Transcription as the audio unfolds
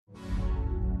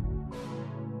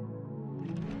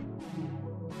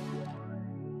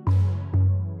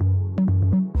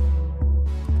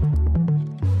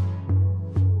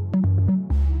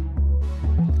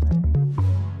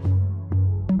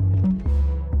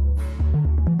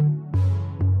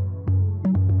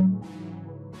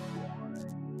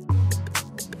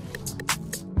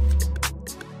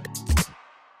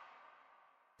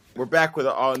We're back with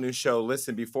an all new show.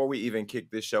 Listen, before we even kick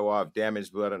this show off,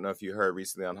 Damaged Blue, I don't know if you heard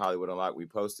recently on Hollywood Unlocked, we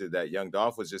posted that Young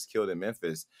Dolph was just killed in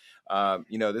Memphis.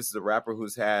 This is a rapper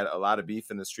who's had a lot of beef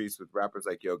in the streets with rappers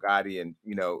like Yo Gotti. And,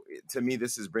 to me,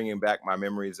 this is bringing back my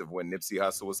memories of when Nipsey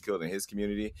Hussle was killed in his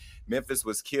community. Memphis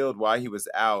was killed while he was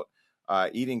out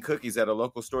eating cookies at a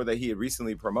local store that he had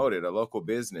recently promoted, a local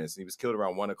business. And he was killed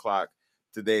around 1 o'clock.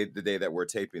 Today, the day that we're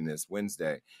taping this,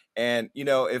 Wednesday. And,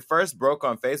 it first broke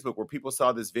on Facebook where people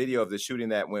saw this video of the shooting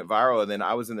that went viral. And then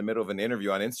I was in the middle of an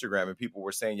interview on Instagram and people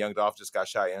were saying, Young Dolph just got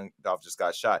shot. Young Dolph just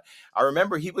got shot. I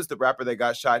remember he was the rapper that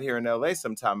got shot here in LA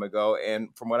some time ago.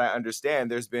 And from what I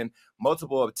understand, there's been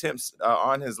multiple attempts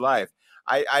on his life.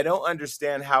 I don't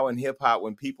understand how in hip hop,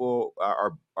 when people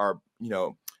are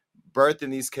birthed in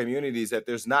these communities, that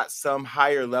there's not some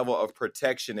higher level of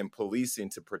protection and policing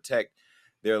to protect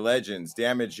their legends.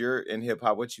 Damage, you're in hip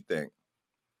hop. What you think?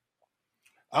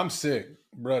 I'm sick,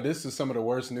 bro. This is some of the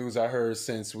worst news I heard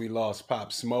since we lost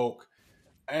Pop Smoke.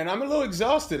 And I'm a little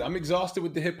exhausted. I'm exhausted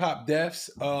with the hip hop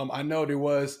deaths. I know there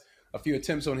was a few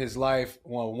attempts on his life.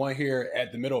 One here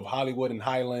at the middle of Hollywood and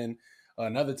Highland.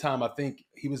 Another time, I think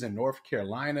he was in North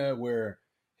Carolina where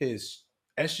his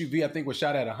SUV, I think, was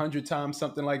shot at 100 times,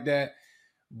 something like that.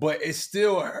 But it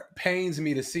still pains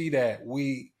me to see that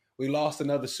we lost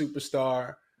another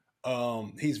superstar.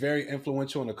 He's very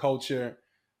influential in the culture.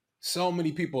 So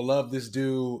many people love this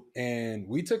dude, and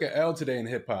we took an L today in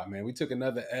hip hop, man. We took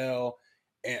another L,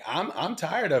 and I'm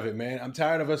tired of it, man. I'm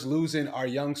tired of us losing our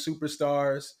young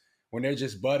superstars when they're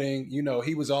just budding.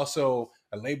 He was also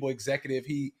a label executive.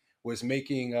 He was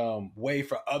making way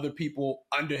for other people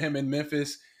under him in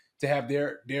Memphis to have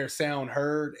their sound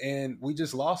heard, and we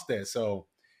just lost that. So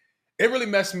it really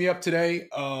messed me up today.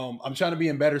 I'm trying to be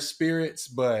in better spirits,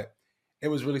 but it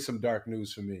was really some dark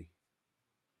news for me.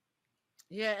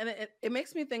 Yeah, and it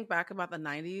makes me think back about the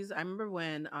 90s. I remember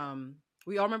when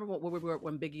we all remember where we were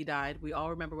when Biggie died. We all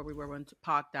remember where we were when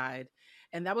Pac died.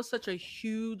 And that was such a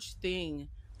huge thing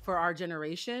for our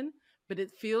generation. But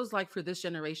it feels like for this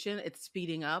generation, it's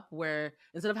speeding up where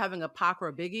instead of having a Pac or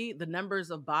a Biggie, the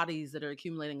numbers of bodies that are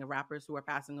accumulating of rappers who are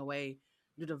passing away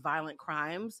due to violent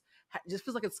crimes just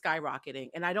feels like it's skyrocketing.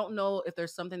 And I don't know if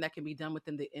there's something that can be done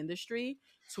within the industry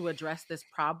to address this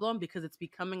problem because it's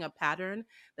becoming a pattern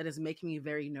that is making me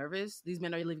very nervous. These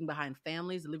men are leaving behind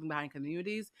families, leaving behind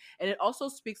communities. And it also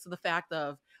speaks to the fact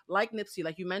of, like Nipsey,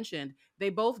 like you mentioned, they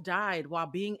both died while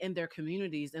being in their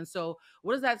communities. And so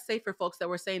what does that say for folks that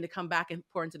were saying to come back and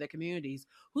pour into their communities?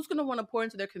 Who's going to want to pour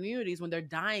into their communities when they're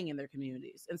dying in their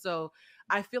communities? And so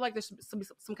I feel like there's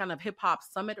some kind of hip hop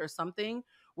summit or something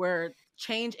where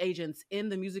change agents in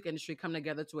the music industry come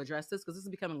together to address this because this is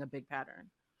becoming a big pattern.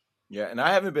 Yeah, and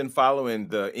I haven't been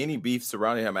following any beef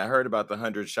surrounding him. I heard about the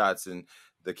 100 shots in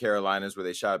the Carolinas where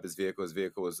they shot up his vehicle. His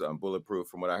vehicle was bulletproof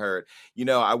from what I heard.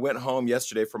 I went home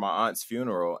yesterday for my aunt's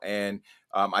funeral and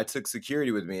I took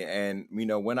security with me. And,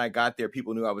 when I got there,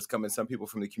 people knew I was coming. Some people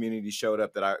from the community showed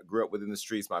up that I grew up with in the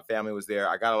streets. My family was there.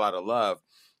 I got a lot of love.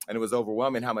 And it was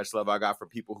overwhelming how much love I got from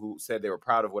people who said they were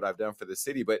proud of what I've done for the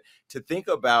city. But to think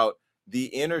about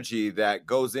the energy that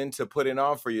goes into putting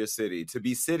on for your city, to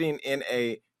be sitting in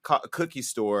a cookie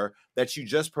store that you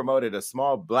just promoted, a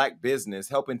small Black business,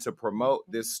 helping to promote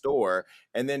this store,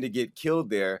 and then to get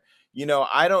killed there.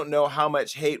 I don't know how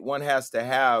much hate one has to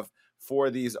have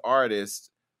for these artists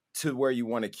to where you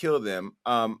want to kill them.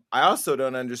 I also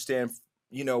don't understand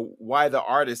why the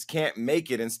artists can't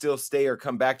make it and still stay or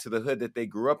come back to the hood that they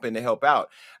grew up in to help out.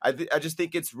 I just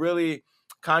think it's really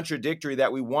contradictory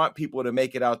that we want people to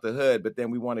make it out the hood, but then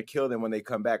we want to kill them when they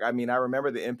come back. I mean, I remember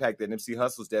the impact that Nipsey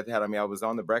Hussle's death had on me. I was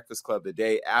on the Breakfast Club the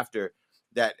day after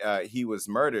that he was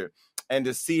murdered, and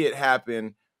to see it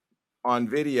happen on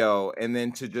video and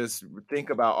then to just think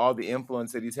about all the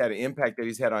influence that he's had, the impact that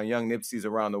he's had on young Nipseys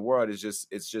around the world it's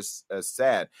just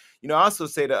sad. I also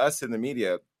say to us in the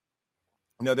media,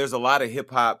 there's a lot of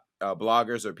hip hop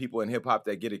bloggers or people in hip hop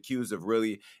that get accused of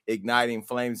really igniting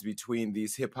flames between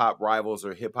these hip hop rivals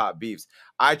or hip hop beefs.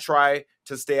 I try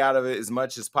to stay out of it as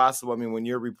much as possible. I mean, when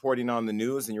you're reporting on the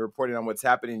news and you're reporting on what's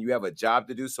happening, you have a job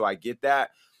to do. So I get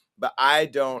that, but I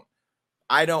don't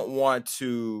want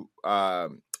to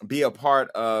be a part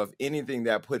of anything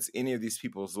that puts any of these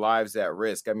people's lives at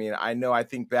risk. I mean, I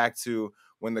think back to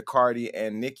when the Cardi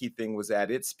and Nicki thing was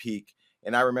at its peak.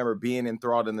 And I remember being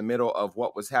enthralled in the middle of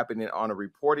what was happening on a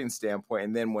reporting standpoint.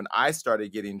 And then when I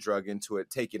started getting drug into it,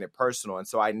 taking it personal. And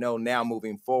so I know now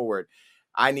moving forward,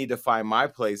 I need to find my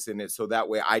place in it so that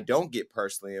way I don't get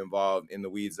personally involved in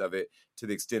the weeds of it to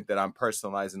the extent that I'm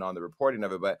personalizing on the reporting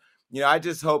of it. But, I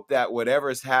just hope that whatever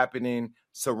is happening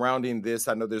surrounding this,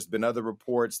 I know there's been other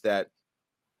reports that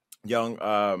young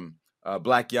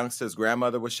Black youngster's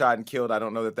grandmother was shot and killed. I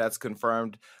don't know that that's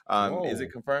confirmed. Is it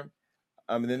Whoa. confirmed?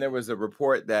 And then there was a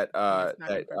report that It's not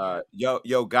confirmed yet.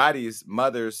 Yo Gotti's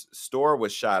mother's store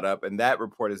was shot up, and that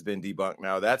report has been debunked.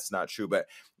 Now that's not true, but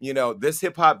this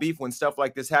hip hop beef, when stuff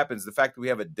like this happens, the fact that we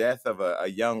have a death of a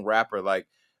young rapper like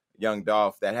Young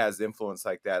Dolph that has influence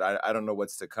like that, I don't know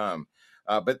what's to come.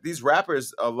 But these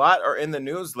rappers, a lot are in the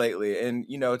news lately. And,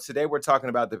 today we're talking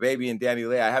about DaBaby and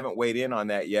DaniLeigh. I haven't weighed in on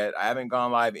that yet. I haven't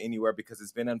gone live anywhere because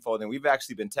it's been unfolding. We've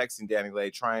actually been texting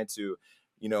DaniLeigh trying to,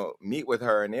 meet with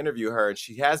her and interview her. And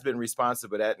she has been responsive,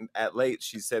 but at late,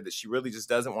 she said that she really just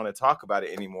doesn't want to talk about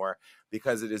it anymore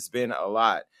because it has been a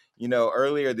lot.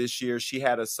 Earlier this year, she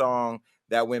had a song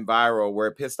that went viral where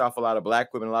it pissed off a lot of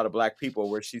Black women, a lot of Black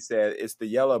people, where she said it's the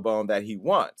yellow bone that he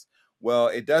wants. Well,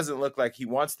 it doesn't look like he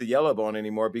wants the yellow bone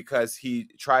anymore because he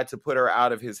tried to put her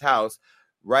out of his house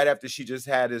right after she just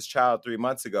had his child 3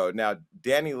 months ago. Now,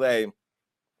 DaniLeigh,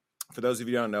 for those of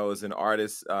you who don't know, is an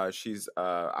artist. She's,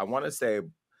 I want to say,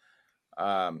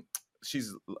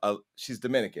 she's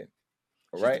Dominican.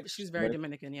 Right? She's very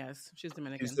Dominican. Yes, she's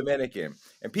Dominican. She's Dominican,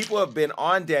 and people have been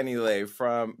on DaniLeigh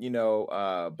from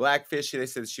Blackfish. They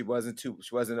said she wasn't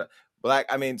Black.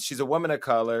 I mean, she's a woman of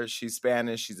color. She's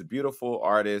Spanish. She's a beautiful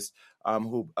artist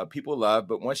who people love.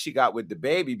 But once she got with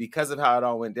DaBaby, because of how it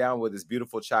all went down with this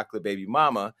beautiful chocolate baby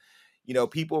mama,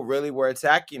 people really were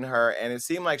attacking her, and it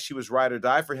seemed like she was ride or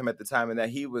die for him at the time, and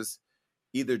that he was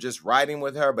either just riding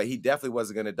with her, but he definitely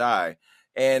wasn't going to die.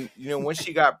 And, when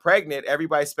she got pregnant,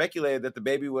 everybody speculated that the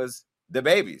baby was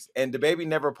DaBaby's, and DaBaby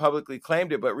never publicly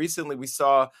claimed it. But recently we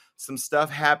saw some stuff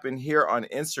happen here on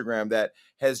Instagram that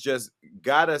has just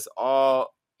got us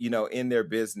all, in their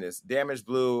business. Damage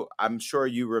Blue, I'm sure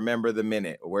you remember the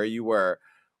minute where you were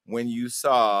when you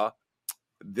saw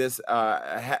this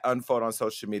unfold on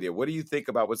social media. What do you think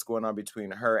about what's going on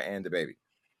between her and DaBaby?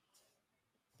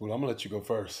 Well, I'm going to let you go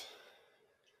first.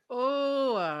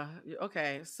 Oh,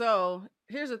 okay. So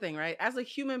here's the thing, right? As a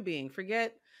human being,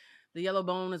 forget the yellow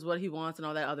bone is what he wants and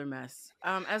all that other mess.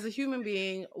 As a human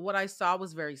being, what I saw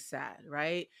was very sad,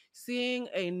 right? Seeing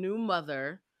a new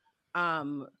mother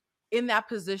in that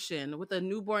position with a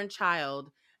newborn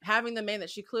child, having the man that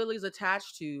she clearly is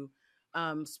attached to,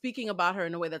 speaking about her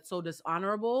in a way that's so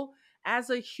dishonorable. As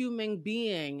a human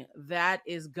being, that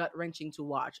is gut-wrenching to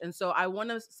watch. And so I want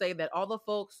to say that all the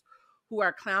folks who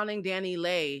are clowning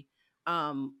DaniLeigh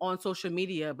on social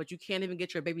media, but you can't even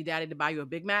get your baby daddy to buy you a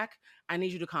Big Mac, I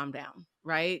need you to calm down,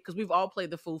 right? Because we've all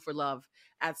played the fool for love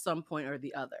at some point or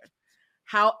the other.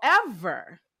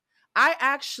 However, I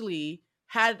actually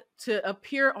had to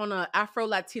appear on an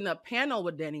Afro-Latina panel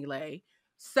with DaniLeigh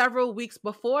several weeks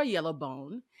before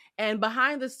Yellowbone. And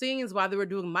behind the scenes, while they were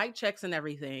doing mic checks and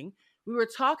everything, we were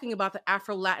talking about the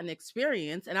Afro-Latin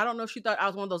experience. And I don't know if she thought I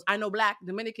was one of those I know Black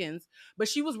Dominicans, but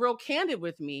she was real candid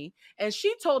with me. And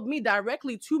she told me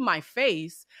directly to my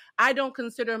face, I don't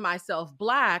consider myself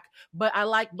Black, but I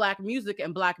like Black music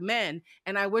and Black men.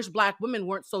 And I wish Black women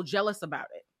weren't so jealous about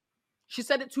it. She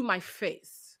said it to my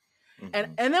face.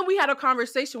 Mm-hmm. And then we had a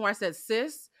conversation where I said,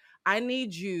 sis, I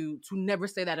need you to never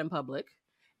say that in public.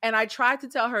 And I tried to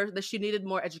tell her that she needed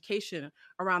more education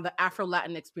around the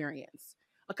Afro-Latin experience.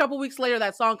 A couple weeks later,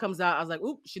 that song comes out. I was like,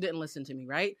 oop, she didn't listen to me,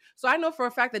 right? So I know for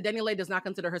a fact that DaniLeigh does not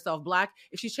consider herself Black.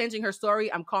 If she's changing her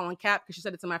story, I'm calling cap because she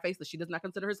said it to my face that she does not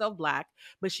consider herself Black,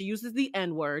 but she uses the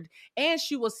N-word. And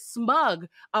she was smug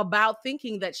about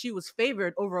thinking that she was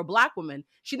favored over a Black woman.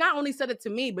 She not only said it to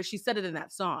me, but she said it in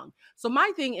that song. So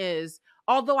my thing is,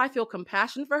 although I feel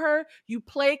compassion for her, you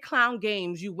play clown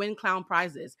games, you win clown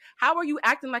prizes. How are you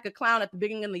acting like a clown at the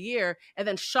beginning of the year and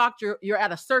then shocked you're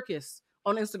at a circus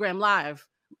on Instagram Live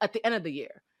at the end of the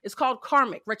year? It's called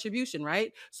karmic retribution,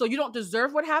 right? So you don't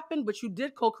deserve what happened, but you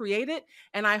did co-create it.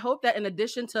 And I hope that in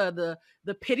addition to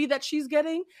the pity that she's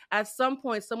getting, at some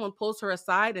point someone pulls her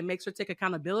aside and makes her take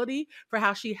accountability for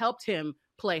how she helped him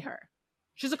play her.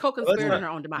 She's a co-conspirator in her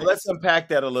own demise. Let's unpack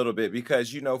that a little bit because,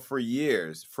 for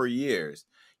years,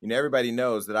 everybody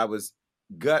knows that I was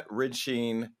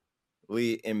gut-wrenchingly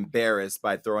embarrassed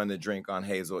by throwing the drink on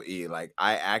Hazel E. Like,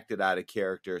 I acted out of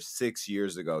character 6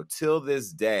 years ago. Till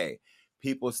this day,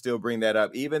 people still bring that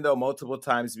up, even though multiple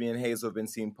times me and Hazel have been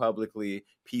seen publicly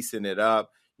piecing it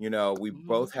up. We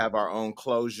both have our own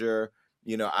closure.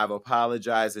 I've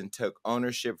apologized and took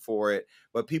ownership for it,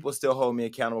 but people still hold me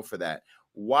accountable for that.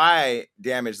 Why,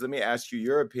 Damage? Let me ask you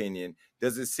your opinion.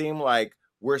 Does it seem like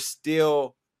we're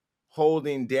still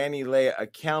holding DaniLeigh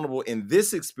accountable in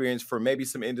this experience for maybe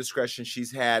some indiscretion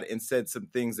she's had and said some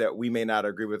things that we may not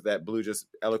agree with that Blue just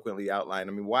eloquently outlined?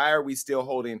 I mean, why are we still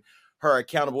holding her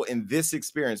accountable in this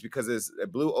experience, because as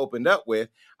Blue opened up with,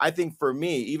 I think for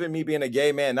me, even me being a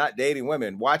gay man, not dating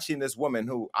women, watching this woman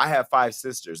who I have 5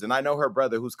 sisters, and I know her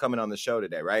brother who's coming on the show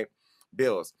today, right?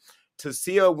 Bills. To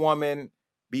see a woman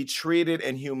be treated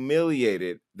and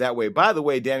humiliated that way. By the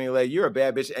way, Danny Lay, you're a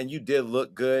bad bitch, and you did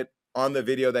look good on the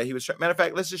video that he was. Matter of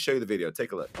fact, let's just show you the video.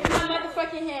 Take a look. In my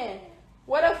motherfucking hand.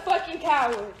 What a fucking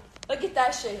coward. Look at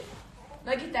that shit.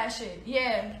 Look at that shit.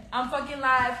 Yeah, I'm fucking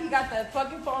live. He got the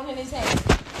fucking phone in his hand.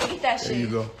 Look at that shit. There you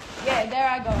go. Yeah, there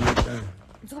I go. Damn.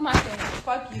 Do my thing.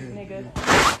 Fuck you, nigga.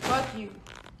 Fuck you.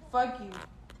 Fuck you.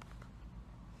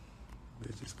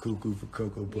 Bitch is cuckoo for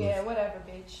Cocoa Puffs. Yeah, whatever,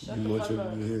 bitch. Shut You the want fuck your,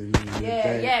 up.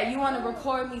 yeah, Yeah, you want to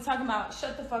record me talking about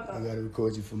shut the fuck up. I gotta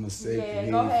record you for my safety. Yeah,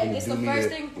 You go ain't ahead. finna This do the me first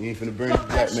that. thing. You ain't finna bring the Fuck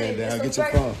black that man shit. down. This Get the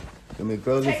your first- phone. Come here,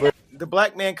 close it Take first. The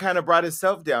black man kind of brought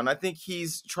himself down. I think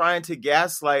he's trying to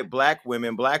gaslight black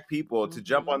women, black people to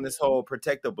jump on this whole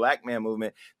protect the black man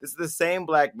movement. This is the same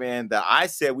black man that I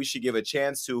said we should give a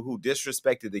chance to, who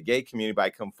disrespected the gay community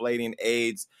by conflating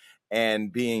AIDS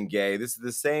and being gay. This is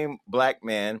the same black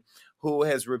man who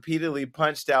has repeatedly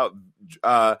punched out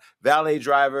valet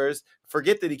drivers.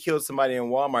 Forget that he killed somebody in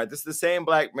Walmart. This is the same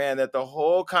black man that the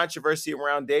whole controversy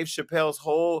around Dave Chappelle's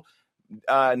whole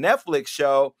Netflix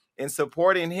show in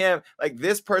supporting him, like,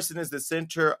 this person is the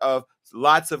center of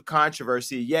lots of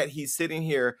controversy, yet he's sitting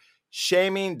here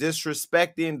shaming,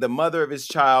 disrespecting the mother of his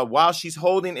child while she's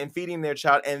holding and feeding their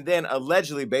child, and then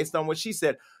allegedly, based on what she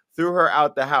said, threw her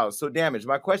out the house. So, Damage,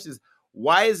 my question is,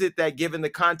 why is it that, given the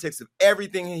context of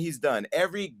everything he's done,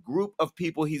 every group of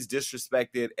people he's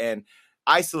disrespected and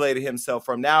isolated himself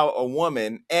from, now a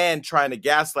woman, and trying to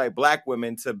gaslight black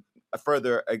women to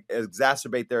further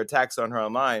exacerbate their attacks on her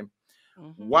online,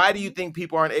 why do you think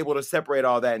people aren't able to separate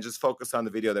all that and just focus on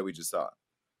the video that we just saw?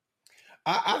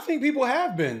 I think people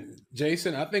have been,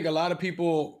 Jason. I think a lot of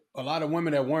people, a lot of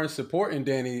women that weren't supporting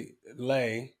Danny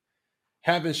Lay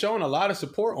have been showing a lot of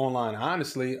support online,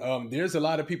 honestly. There's a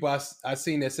lot of people I've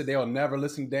seen that said they'll never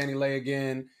listen to Danny Lay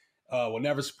again, will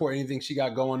never support anything she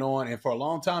got going on. And for a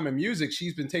long time in music,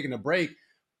 she's been taking a break,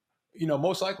 you know,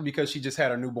 most likely because she just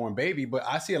had her newborn baby. But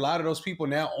I see a lot of those people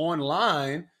now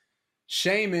online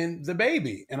shaming the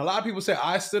baby. And a lot of people say,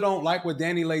 I still don't like what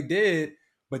Danny Lay did,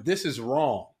 but this is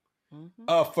wrong.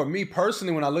 For me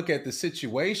personally, when I look at the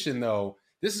situation, though,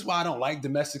 this is why I don't like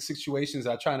domestic situations.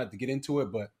 I try not to get into it,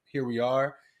 but here we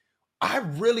are. I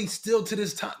really still to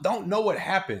this time don't know what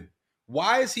happened.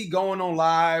 Why is he going on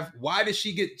live? Why did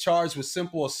she get charged with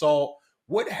simple assault?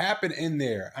 What happened in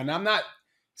there? And I'm not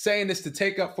saying this to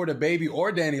take up for the baby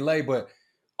or Danny Lay, but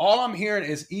all I'm hearing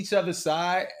is each other's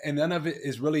side, and none of it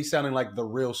is really sounding like the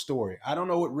real story. I don't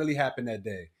know what really happened that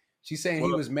day. She's saying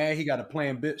he was mad. He got a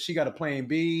plan B. She got a plan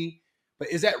B. But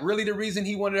is that really the reason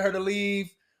he wanted her to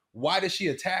leave? Why did she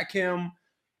attack him?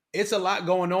 It's a lot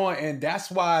going on. And that's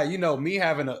why, you know, me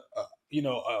having I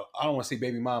don't want to say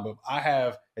baby mom, but I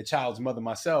have a child's mother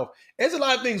myself. There's a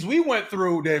lot of things we went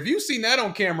through that if you've seen that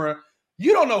on camera,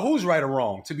 you don't know who's right or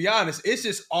wrong. To be honest, it's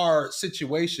just our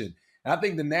situation. And I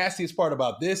think the nastiest part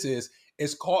about this is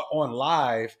it's caught on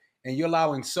live, and you're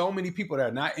allowing so many people that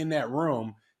are not in that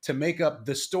room to make up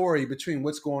the story between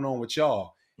what's going on with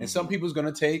y'all. And some people's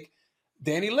going to take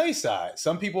Danny Lay's side.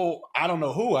 Some people, I don't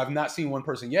know who, I've not seen one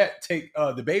person yet, take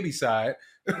the baby side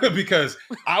because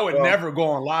I would never go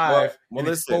on live and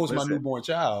expose my newborn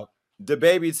child. The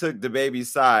baby took the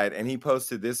baby's side, and he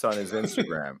posted this on his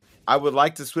Instagram. I would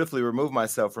like to swiftly remove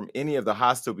myself from any of the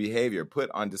hostile behavior put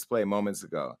on display moments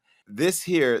ago. This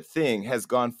here thing has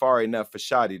gone far enough for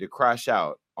Shadi to crash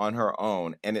out on her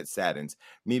own, and it saddens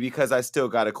me because I still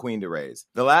got a queen to raise.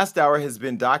 The last hour has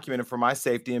been documented for my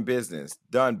safety and business,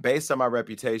 done based on my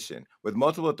reputation, with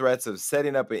multiple threats of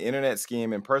setting up an internet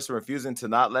scheme and person refusing to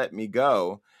not let me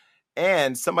go,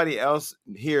 and somebody else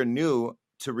here knew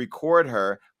to record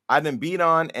her. I've been beat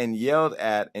on and yelled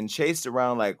at and chased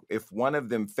around like if one of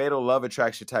them fatal love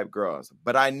attraction type girls.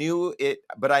 But I knew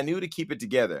to keep it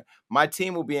together. My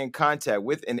team will be in contact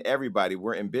with and everybody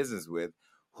we're in business with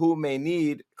who may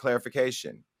need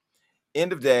clarification.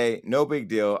 End of day, no big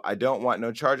deal. I don't want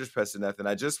no charges pressed or nothing.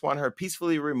 I just want her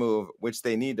peacefully removed, which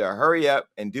they need to hurry up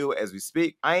and do as we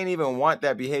speak. I ain't even want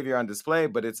that behavior on display,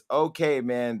 but it's okay,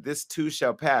 man. This too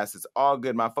shall pass. It's all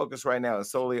good. My focus right now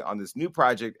is solely on this new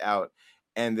project out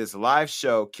and this live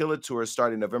show, Killer Tour,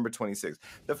 starting November 26th.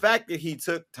 The fact that he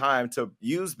took time to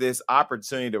use this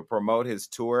opportunity to promote his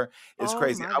tour is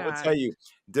crazy. I would tell you,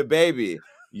 DaBaby,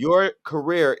 your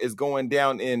career is going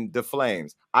down in the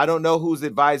flames. I don't know who's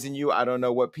advising you. I don't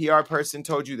know what PR person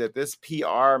told you that this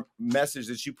PR message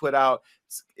that you put out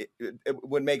it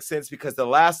would make sense, because the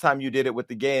last time you did it with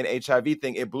the gay and HIV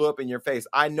thing, it blew up in your face.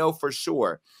 I know for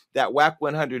sure that WAC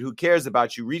 100, who cares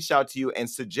about you, reached out to you and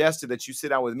suggested that you sit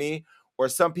down with me or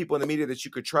some people in the media that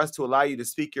you could trust to allow you to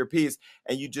speak your piece,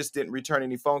 and you just didn't return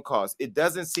any phone calls. It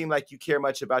doesn't seem like you care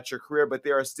much about your career, but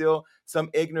there are still some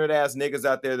ignorant ass niggas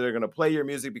out there that are going to play your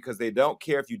music because they don't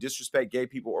care if you disrespect gay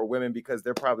people or women, because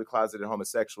they're probably closeted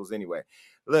homosexuals anyway.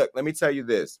 Look, let me tell you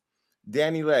this.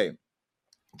 DaniLeigh,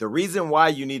 the reason why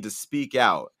you need to speak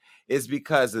out is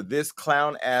because of this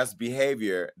clown ass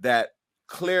behavior that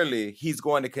clearly he's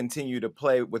going to continue to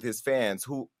play with his fans,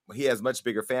 who he has much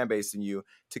bigger fan base than you,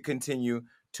 to continue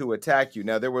to attack you.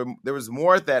 Now, there was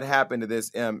more that happened to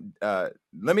this. Let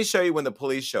me show you when the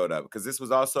police showed up, because this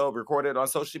was also recorded on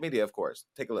social media, of course.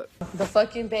 Take a look. The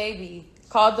fucking baby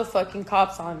called the fucking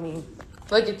cops on me.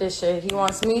 Look at this shit. He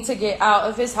wants me to get out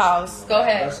of his house. Go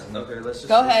ahead. Let's just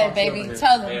Go ahead, baby.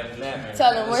 Tell him.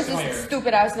 Tell him. Where's this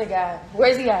stupid ass nigga at?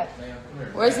 Where's he at?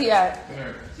 Where's he at?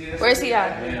 Where's he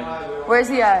at? Where's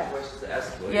he at?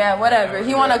 Yeah, whatever.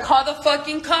 He want to call the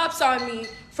fucking cops on me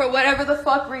for whatever the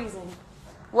fuck reason.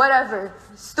 Whatever.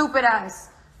 Stupid ass.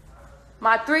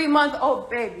 My 3-month-old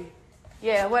baby.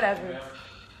 Yeah, whatever.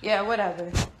 Yeah, whatever.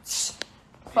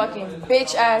 Fucking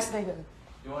bitch ass nigga.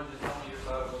 You want to just tell me your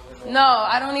thoughts? No,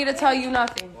 I don't need to tell you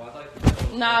nothing. Well, I'd like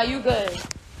to know. Nah, you good.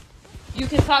 You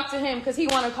can talk to him because he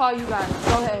want to call you guys.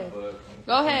 Go ahead.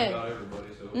 Go ahead.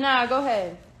 Nah, go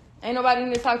ahead. Ain't nobody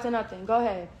need to talk to nothing. Go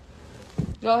ahead.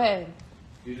 Go ahead.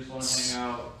 You just want to hang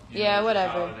out. Yeah,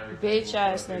 whatever. Bitch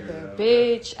ass nigga.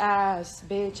 Bitch ass.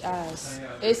 Bitch ass.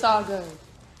 It's all good.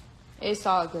 It's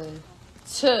all good.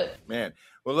 Man.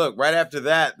 Well, look, right after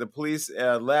that, the police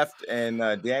left, and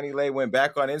DaniLeigh went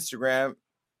back on Instagram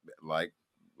like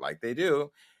they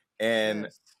do. And,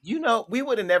 you know, we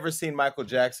would have never seen Michael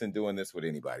Jackson doing this with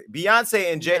anybody.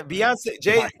 Beyonce and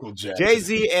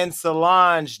Jay-Z and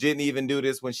Solange didn't even do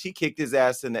this when she kicked his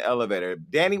ass in the elevator.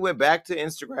 Danny went back to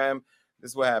Instagram.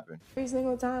 This is what happened. Every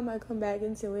single time I come back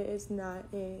into it, it's not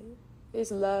it. It's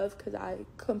love, because I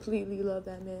completely love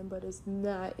that man, but it's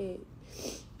not it.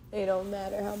 It don't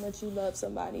matter how much you love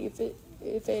somebody. If it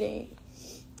ain't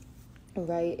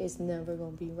right, it's never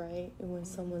gonna be right. And when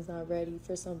someone's not ready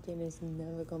for something, it's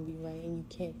never gonna be right. And you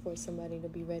can't force somebody to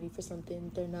be ready for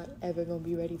something they're not ever gonna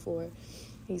be ready for.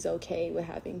 He's okay with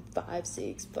having 5,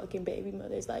 6 fucking baby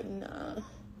mothers. Like, nah,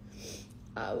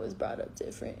 I was brought up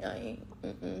different. I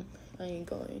ain't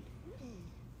going.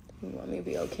 You want me to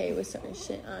be okay with certain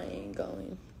shit? I ain't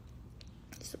going.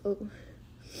 So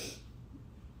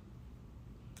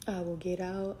I will get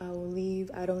out. I will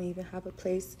leave. I don't even have a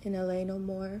place in LA no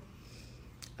more.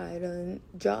 I done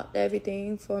dropped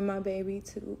everything for my baby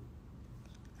to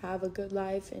have a good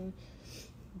life and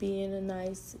be in a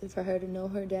nice, for her to know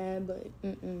her dad, but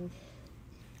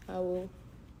I will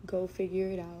go figure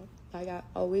it out like I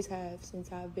always have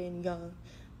since I've been young.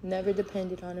 Never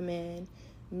depended on a man,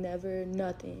 never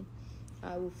nothing.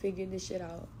 I will figure this shit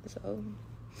out. So,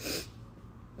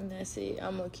 and that's it.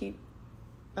 I'm gonna keep,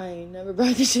 I ain't never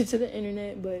brought this shit to the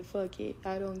internet, but fuck it.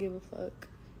 I don't give a fuck.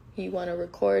 He want to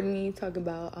record me, talk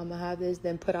about I'm going to have this,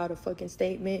 then put out a fucking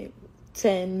statement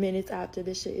 10 minutes after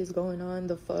this shit is going on.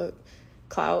 The fuck?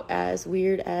 Clout ass,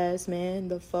 weird ass, man.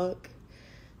 The fuck?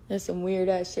 That's some weird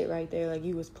ass shit right there. Like,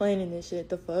 you was planning this shit.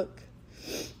 The fuck?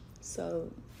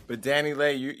 So. But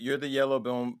DaniLeigh, you're the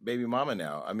yellow baby mama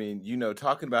now. I mean, you know,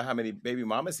 talking about how many baby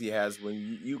mamas he has,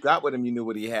 when you got with him, you knew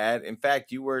what he had. In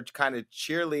fact, you were kind of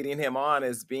cheerleading him on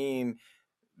as being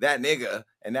that nigga,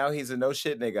 and now he's a no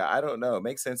shit nigga. I don't know.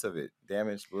 Make sense of it.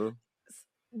 Damage, Blue.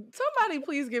 Somebody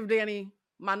please give Danny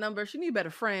my number. She need better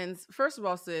friends. First of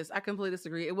all, sis, I completely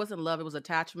disagree. It wasn't love. It was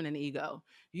attachment and ego.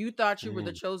 You thought you were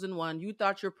the chosen one. You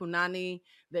thought your punani,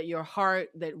 that your heart,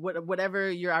 that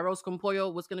whatever your arroz con pollo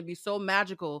was going to be so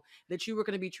magical that you were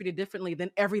going to be treated differently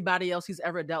than everybody else he's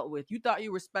ever dealt with. You thought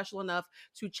you were special enough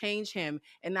to change him.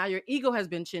 And now your ego has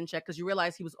been chin checked because you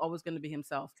realize he was always going to be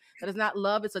himself. That is not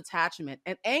love. It's attachment.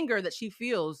 And anger that she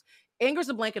feels. Anger is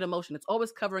a blanket emotion. It's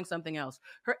always covering something else.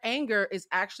 Her anger is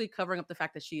actually covering up the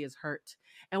fact that she is hurt.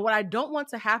 And what I don't want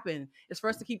to happen is for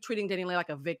us to keep treating DaniLeigh like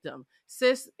a victim.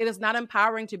 Sis, it is not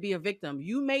empowering to be a victim.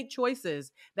 You made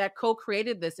choices that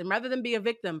co-created this. And rather than be a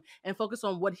victim and focus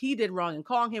on what he did wrong and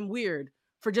calling him weird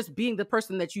for just being the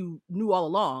person that you knew all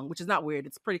along, which is not weird.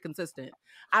 It's pretty consistent.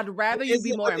 I'd rather you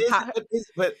be more empowered.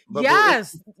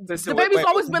 Yes. The baby's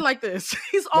always been like this.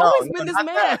 He's always been this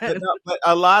man. But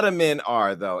a lot of men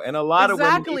are, though. And a lot of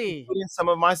women, Exactly. including some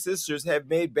of my sisters, have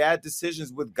made bad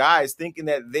decisions with guys thinking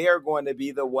that they're going to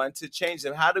be the one to change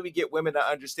them. How do we get women to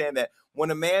understand that when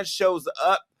a man shows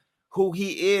up who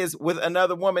he is with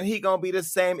another woman, he going to be the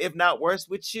same, if not worse,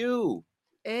 with you?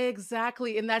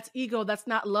 Exactly. And that's ego. That's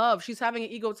not love. She's having an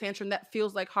ego tantrum that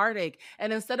feels like heartache.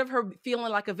 And instead of her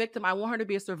feeling like a victim, I want her to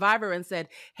be a survivor and said,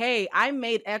 hey, I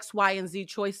made X, Y, and Z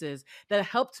choices that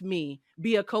helped me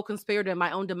be a co-conspirator in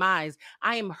my own demise.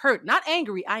 I am hurt, not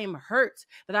angry. I am hurt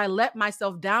that I let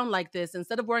myself down like this.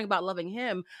 Instead of worrying about loving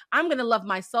him, I'm going to love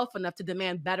myself enough to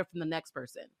demand better from the next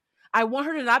person. I want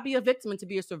her to not be a victim and to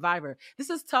be a survivor. This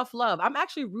is tough love. I'm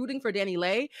actually rooting for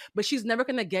DaniLeigh, but she's never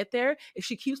going to get there if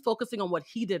she keeps focusing on what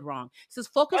he did wrong. It says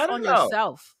focus on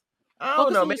yourself. I don't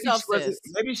Focus know. on yourself,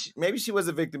 sis. Maybe she was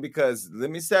a victim because let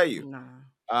me tell you,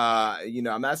 Nah. you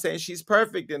know, I'm not saying she's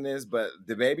perfect in this, but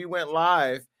the baby went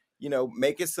live, you know,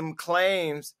 making some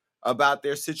claims about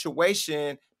their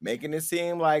situation, making it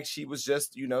seem like she was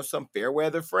just, you know, some fair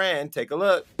weather friend. Take a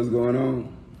look. What's going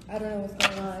on? I don't know what's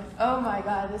going on. Oh my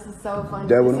God, this is so funny.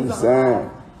 That's what I'm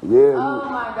saying. Yeah. Oh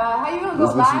my God, how you gonna This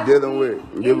go what live you dealing with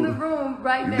with. me in the room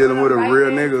right now? You dealing with a right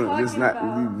real there nigga. talking Just not.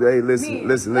 about Hey, listen, me.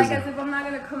 listen. Like as if I'm not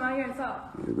gonna come out here and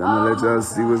talk. I'm gonna let y'all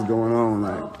see what's going on.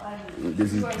 Like,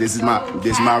 this is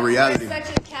my reality. You're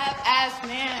such a cap ass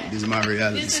man. This is my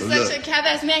reality. This So is look. such a cap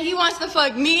ass man. He wants to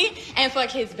fuck me and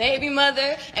fuck his baby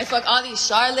mother and fuck all these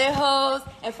Charlotte hoes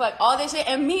and fuck all this shit.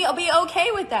 And me, I'll be okay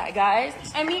with that, guys.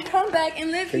 And me come back and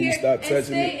live Can you here stop and touching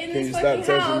stay me? in Can this you stop fucking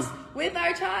touching house me? with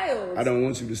our child. I don't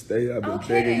want you to stay. I've been begging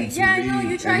Okay, you to yeah, I leave. know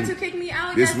you tried And to kick me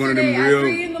out This one of yesterday them at real.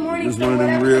 3 in the morning. This for one of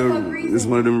them whatever the fuck real. reason. This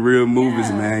one of them real movies,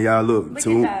 Yeah. man. Y'all look Look at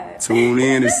tune that.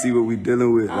 in and see what we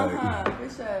dealing with. Like,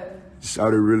 For sure.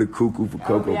 shout it really cuckoo for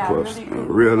Cocoa Yeah, Puffs. really cool.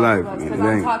 Real life, Because man. It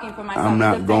I'm ain't. talking for myself. I'm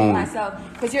not defending going.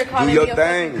 myself. Because you're calling your me a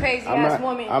thing. fucking crazy I'm ass not-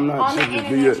 woman I'm not on the tripping. Do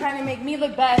internet your- trying to make me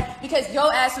look bad because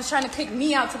your ass was trying to pick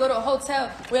me out to go to a hotel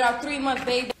with our 3-month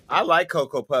baby. I like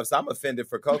Cocoa Puffs. I'm offended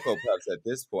for Cocoa Puffs at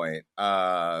this point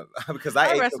because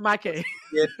I ate rest my case.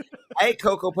 I ate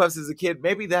Cocoa Puffs as a kid.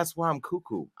 Maybe that's why I'm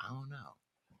cuckoo. I don't know.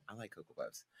 I like Cocoa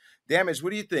Puffs. Damage, what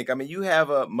do you think? I mean, you have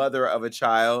a mother of a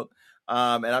child,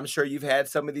 and I'm sure you've had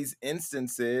some of these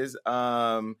instances.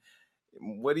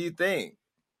 What do you think?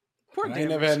 Poor I ain't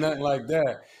never had nothing like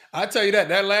that. I tell you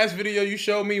that last video you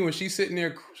showed me when she's sitting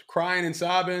there crying and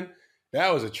sobbing,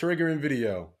 that was a triggering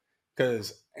video.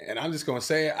 And I'm just gonna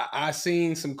say, I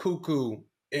seen some cuckoo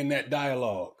in that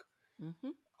dialogue. Mm-hmm.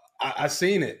 I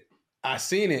seen it.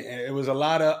 And it was a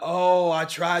lot of, oh, I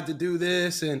tried to do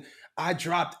this and I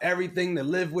dropped everything to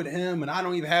live with him and I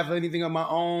don't even have anything of my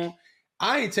own.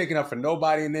 I ain't taking up for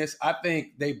nobody in this. I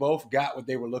think they both got what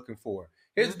they were looking for.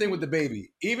 Here's the thing with the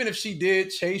baby. Even if she did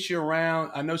chase you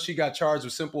around, I know she got charged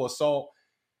with simple assault.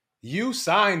 You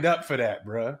signed up for that,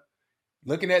 bruh.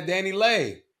 Looking at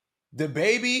DaniLeigh. The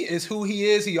baby is who he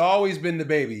is. He always been the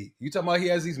baby. You talking about he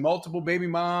has these multiple baby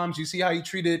moms. You see how he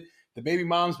treated the baby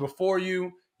moms before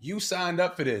you. You signed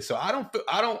up for this. So I'm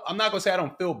not gonna say I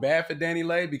don't feel bad for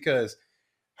DaniLeigh because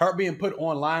her being put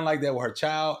online like that with her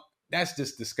child, that's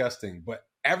just disgusting. But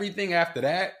everything after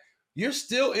that, you're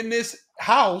still in this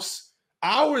house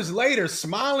hours later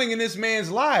smiling in this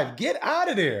man's life. Get out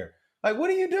of there. Like, what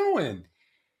are you doing?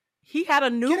 He had a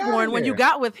newborn when you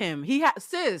got with him.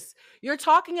 Sis, you're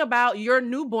talking about your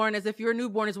newborn as if your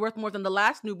newborn is worth more than the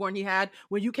last newborn he had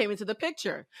when you came into the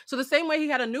picture. So the same way he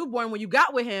had a newborn when you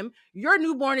got with him, your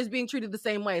newborn is being treated the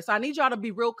same way. So I need y'all to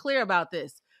be real clear about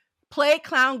this. Play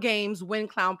clown games, win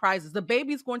clown prizes. The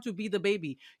baby's going to be the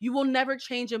baby. You will never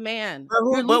change a man.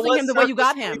 You're losing him the way you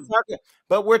got him.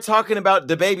 But we're talking about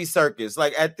the baby circus.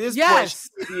 Like at this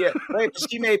point,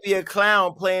 she may be a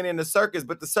clown playing in the circus,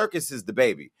 but the circus is the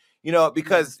baby. You know,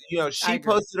 because, you know, she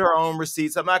posted her own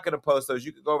receipts. I'm not going to post those.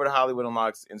 You could go over to Hollywood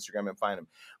Unlock's Instagram and find them.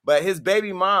 But his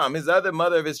baby mom, his other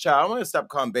mother of his child, I'm going to stop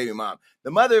calling baby mom.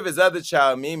 The mother of his other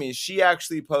child, Mimi, she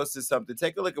actually posted something.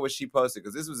 Take a look at what she posted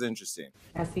because this was interesting.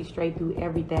 I see straight through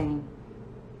everything.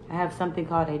 I have something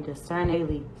called a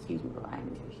discerning. Excuse me, bro. I ain't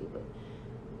saying shit, but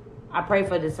I pray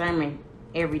for discernment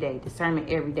every day.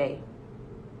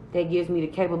 That gives me the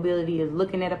capability of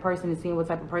looking at a person and seeing what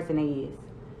type of person they is.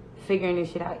 Figuring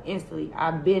this shit out instantly.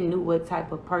 I've been knew what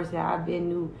type of person. I've been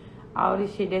knew all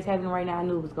this shit that's happening right now. I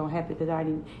knew it was gonna happen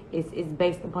because it's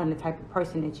based upon the type of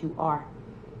person that you are.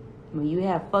 When you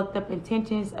have fucked up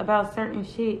intentions about certain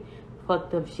shit,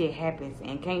 fucked up shit happens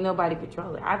and can't nobody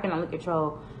control it. I can only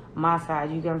control my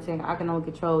side. You get what I'm saying? I can only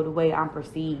control the way I'm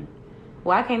perceived.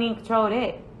 Well, I can't even control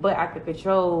that, but I can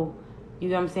control, you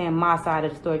know what I'm saying, my side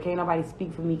of the story. Can't nobody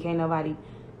speak for me. Can't nobody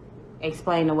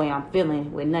explain the way I'm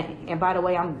feeling with nothing. And by the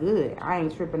way, I'm good. I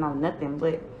ain't tripping on nothing,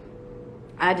 but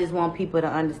I just want people to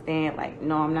understand, like,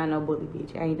 no, I'm not no bully,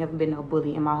 bitch. I ain't never been no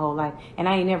bully in my whole life. And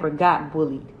I ain't never got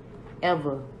bullied,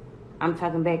 ever. I'm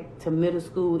talking back to middle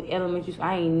school, elementary school.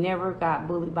 I ain't never got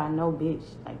bullied by no bitch.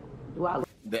 Like,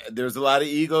 there's a lot of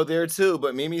ego there too,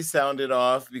 but Mimi sounded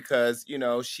off because, you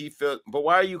know, she felt, but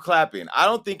why are you clapping? I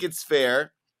don't think it's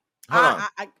fair.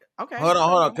 Okay. Hold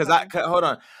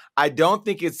on. I don't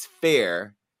think it's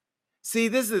fair. See,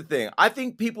 this is the thing. I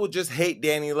think people just hate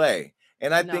Danny Lay.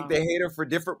 And I think they hate her for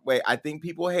different ways. I think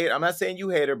people hate, I'm not saying you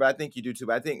hate her, but I think you do too.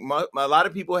 But I think a lot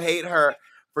of people hate her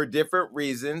for different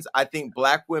reasons. I think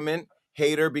black women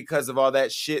hate her because of all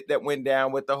that shit that went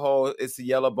down with the whole, it's the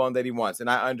yellow bone that he wants.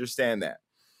 And I understand that.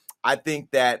 I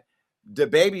think that the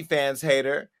baby fans hate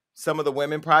her. Some of the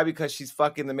women probably because she's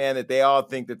fucking the man that they all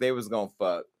think that they was going to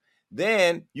fuck.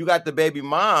 Then you got the baby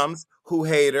moms who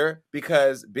hate her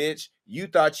because, bitch, you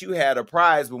thought you had a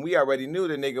prize when we already knew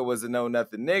the nigga was a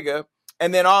know-nothing nigga.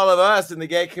 And then all of us in the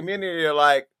gay community are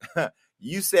like,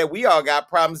 you said we all got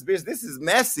problems, bitch. This is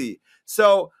messy.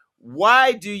 So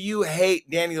why do you hate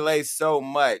Danny Lay so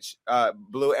much,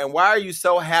 Blue? And why are you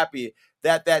so happy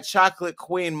that chocolate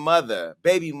queen mother,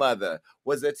 baby mother,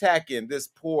 was attacking this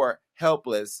poor,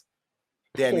 helpless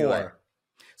Danny Lay?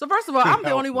 So first of all, I'm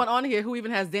the only one on here who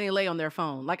even has Danny Lay on their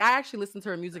phone. Like, I actually listen to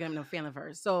her music. I'm a fan of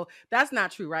hers. So that's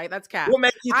not true, right? That's cap. What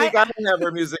makes you think I don't have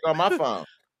her music on my phone?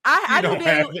 I do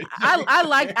Danny.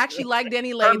 I actually like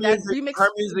Danny Lay. Her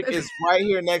music is right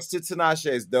here next to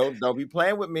Tinashe's. Don't be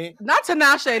playing with me. Not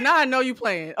Tinashe. Now I know you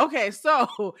playing. Okay, so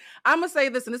I'm gonna say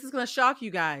this, and this is gonna shock you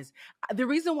guys. The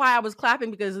reason why I was clapping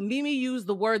because Mimi used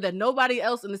the word that nobody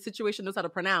else in the situation knows how to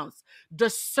pronounce: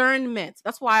 discernment.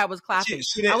 That's why I was clapping.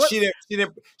 She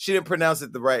didn't pronounce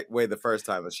it the right way the first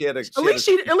time. She had at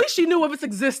least she knew of its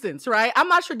existence, right? I'm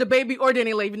not sure the baby or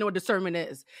Danny Lay even know what discernment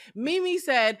is. Mimi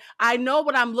said, "I know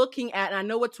what I'm looking at and I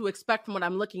know what to expect from what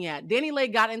I'm looking at." Danny Lay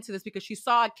got into this because she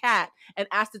saw a cat and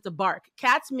asked it to bark.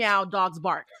 Cats meow, dogs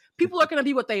bark. People are going to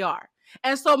be what they are.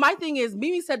 And so my thing is,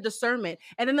 Mimi said discernment.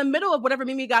 And in the middle of whatever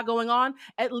Mimi got going on,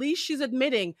 at least she's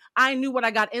admitting, I knew what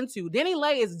I got into. Danny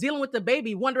Lay is dealing with the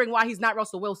baby, wondering why he's not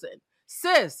Russell Wilson.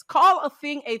 Sis, call a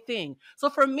thing a thing. So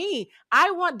for me,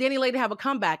 I want Danny Lay to have a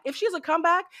comeback. If she has a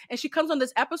comeback and she comes on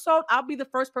this episode, I'll be the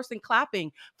first person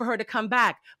clapping for her to come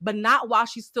back, but not while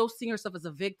she's still seeing herself as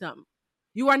a victim.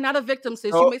 You are not a victim,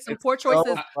 sis. You made some poor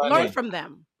choices. Learn from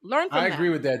them. I agree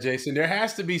with that, Jason. There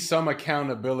has to be some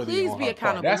accountability. Please be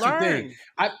accountable. That's the thing.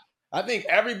 I think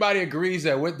everybody agrees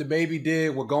that what the baby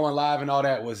did with going live and all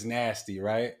that was nasty,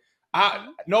 right?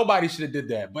 Nobody should have did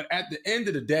that. But at the end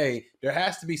of the day, there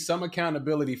has to be some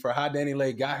accountability for how Danny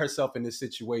Lay got herself in this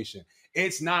situation.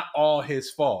 It's not all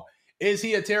his fault. Is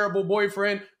he a terrible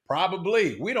boyfriend?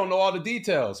 Probably. We don't know all the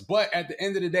details. But at the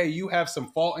end of the day, you have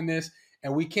some fault in this.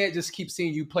 And we can't just keep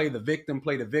seeing you play the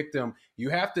victim. You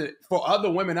have to, for other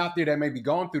women out there that may be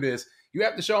going through this, you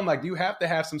have to show them, like, you have to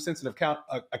have some sense of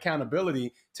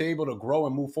accountability to be able to grow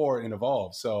and move forward and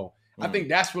evolve. So I think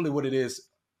that's really what it is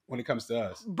when it comes to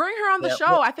us. Bring her on the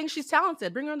show. I think she's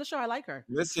talented. Bring her on the show. I like her.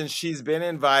 Listen, she's been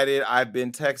invited. I've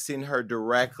been texting her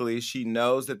directly. She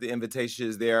knows that the invitation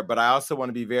is there, but I also want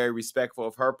to be very respectful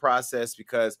of her process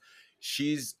because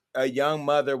she's a young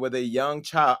mother with a young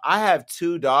child. I have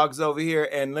 2 dogs over here,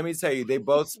 and let me tell you, they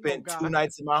both spent 2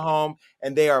 nights in my home,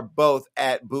 and they are both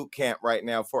at boot camp right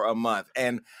now for a month.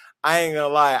 And I ain't gonna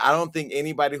lie, I don't think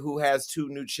anybody who has 2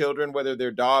 new children, whether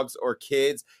they're dogs or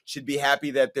kids, should be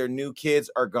happy that their new kids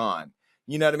are gone.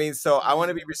 You know what I mean? So I want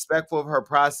to be respectful of her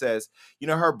process. You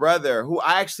know, her brother, who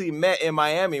I actually met in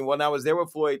Miami when I was there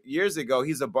with Floyd years ago,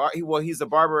 he's a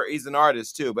barber. He's an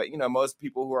artist too. But, you know, most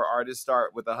people who are artists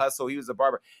start with a hustle. He was a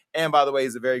barber. And by the way,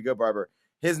 he's a very good barber.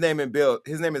 His name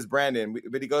is Brandon,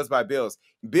 but he goes by Bills.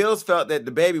 Bills felt that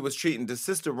the baby was treating the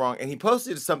sister wrong, and he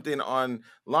posted something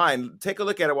online. Take a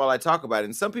look at it while I talk about it.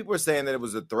 And some people are saying that it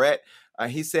was a threat.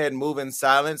 He said, move in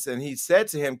silence. And he said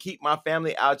to him, keep my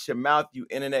family out your mouth, you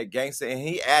internet gangster. And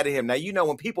he added him. Now, you know,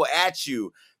 when people at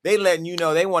you, they letting you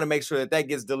know they want to make sure that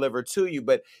gets delivered to you.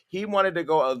 But he wanted to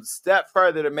go a step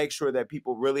further to make sure that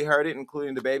people really heard it,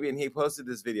 including the baby. And he posted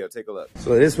this video. Take a look.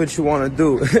 So this is what you want to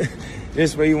do.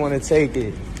 This where you want to take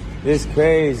it. This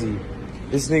crazy.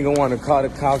 This nigga want to call the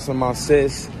cops on my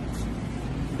sis.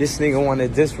 This nigga want to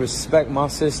disrespect my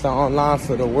sister online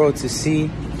for the world to see.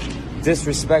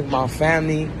 Disrespect my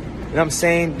family. You know what I'm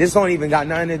saying? This don't even got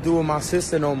nothing to do with my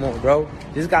sister no more, bro.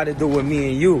 This got to do with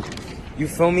me and you. You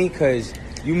feel me? Because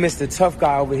you Mr. Tough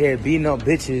Guy over here beating up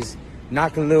bitches,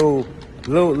 knocking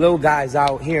little guys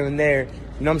out here and there. You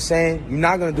know what I'm saying? You're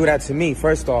not going to do that to me,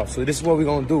 first off. So this is what we're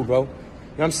going to do, bro. You know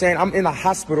what I'm saying? I'm in the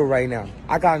hospital right now.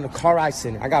 I got in a car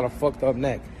accident. I got a fucked up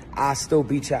neck. I still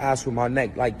beat your ass with my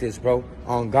neck like this, bro.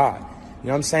 On God. You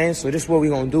know what I'm saying? So this is what we're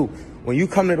going to do. When you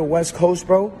come to the West Coast,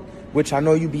 bro, which I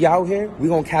know you be out here, we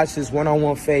going to catch this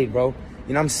one-on-one fade, bro.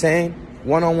 You know what I'm saying?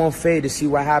 one-on-one fade to see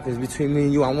what happens between me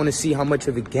and you. I want to see how much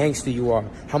of a gangster you are,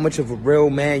 how much of a real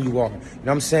man you are. You know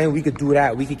what I'm saying? We could do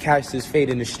that. We could catch this fade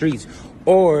in the streets.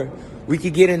 Or we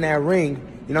could get in that ring,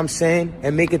 you know what I'm saying,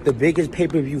 and make it the biggest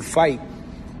pay-per-view fight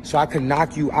so I can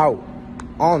knock you out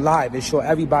on live and show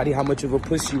everybody how much of a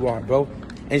pussy you are, bro.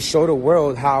 And show the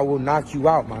world how I will knock you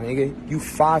out, my nigga. You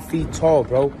 5 feet tall,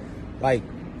 bro. Like,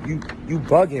 you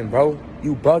bugging, bro.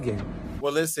 You bugging.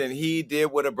 Well, listen, he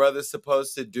did what a brother's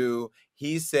supposed to do.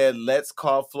 He said, let's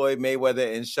call Floyd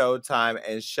Mayweather in Showtime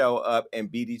and show up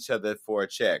and beat each other for a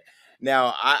check.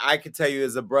 Now, I can tell you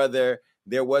as a brother,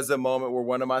 there was a moment where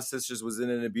one of my sisters was in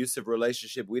an abusive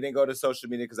relationship. We didn't go to social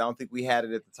media because I don't think we had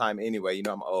it at the time anyway. You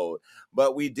know, I'm old.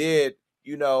 But we did,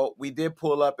 you know, we did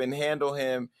pull up and handle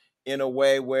him in a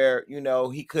way where, you know,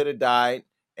 he could have died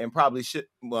and probably should.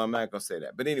 Well, I'm not going to say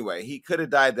that. But anyway, he could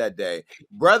have died that day.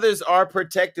 Brothers are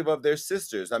protective of their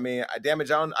sisters. I mean,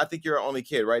 Damage, I think you're an only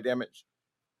kid, right, Damage?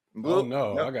 Blue? Oh,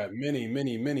 no. I got many,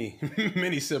 many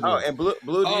siblings. Oh, and Blue,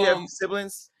 do you have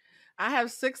siblings? I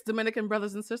have 6 Dominican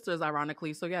brothers and sisters,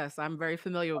 ironically. So, yes, I'm very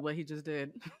familiar with what he just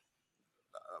did.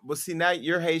 Well, see, now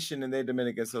you're Haitian and they're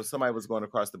Dominican, so somebody was going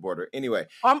across the border. Anyway.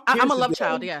 I'm a love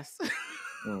child, yes.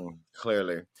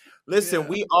 Clearly. Listen,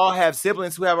 we all have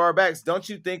siblings who have our backs. Don't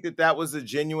you think that was a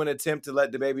genuine attempt to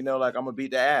let the baby know, like, I'm going to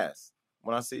beat the ass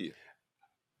when I see you?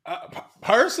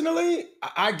 Personally,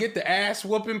 I get the ass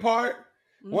whooping part.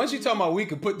 Once you talk about we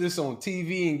could put this on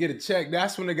TV and get a check,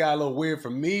 that's when it got a little weird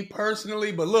for me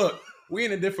personally. But look, we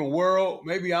in a different world.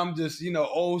 Maybe I'm just, you know,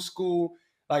 old school.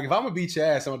 Like, if I'm going to beat your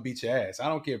ass, I'm going to beat your ass. I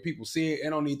don't care if people see it. It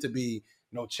don't need to be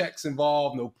no checks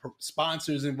involved, no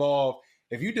sponsors involved.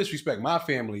 If you disrespect my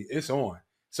family, it's on.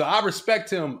 So I respect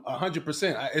him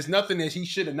 100%. It's nothing that he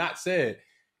should have not said.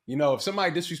 You know, if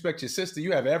somebody disrespects your sister,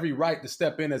 you have every right to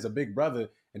step in as a big brother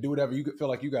and do whatever you feel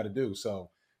like you got to do. So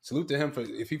salute to him for,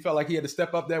 if he felt like he had to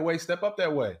step up that way, step up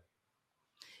that way.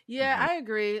 Yeah, I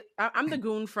agree. I'm the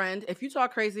goon friend. If you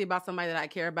talk crazy about somebody that I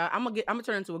care about, I'm gonna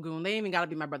turn into a goon. They ain't even gotta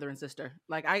be my brother and sister.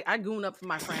 Like, I goon up for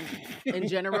my friends in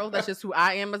general. That's just who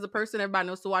I am as a person. Everybody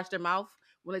knows to watch their mouth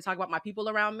when they talk about my people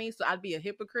around me. So I'd be a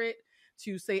hypocrite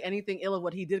to say anything ill of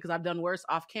what he did because I've done worse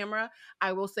off camera.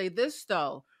 I will say this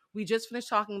though. We just finished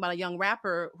talking about a young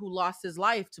rapper who lost his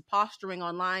life to posturing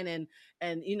online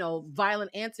and you know,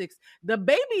 violent antics. The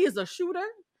baby is a shooter.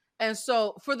 And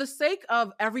so for the sake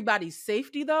of everybody's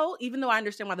safety though, even though I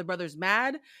understand why the brother's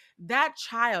mad, that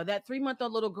child, that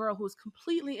 3-month-old little girl who's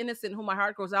completely innocent, who my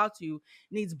heart goes out to,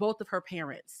 needs both of her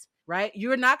parents. Right?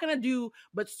 You're not going to do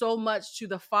but so much to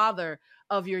the father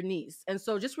of your niece. And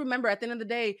so just remember, at the end of the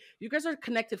day, you guys are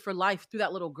connected for life through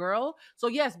that little girl. So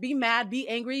yes, be mad, be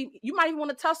angry. You might even want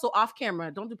to tussle off camera.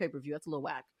 Don't do pay-per-view. That's a little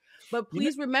whack. But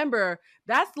please remember,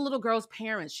 that's the little girl's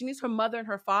parents. She needs her mother and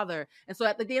her father. And so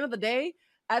at the end of the day,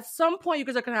 at some point, you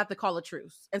guys are going to have to call a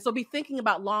truce. And so be thinking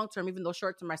about long-term, even though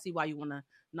short-term, I see why you want to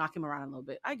knock him around a little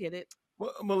bit. I get it.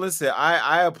 Well, listen,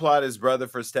 I applaud his brother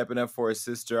for stepping up for his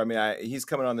sister. I mean, he's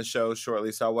coming on the show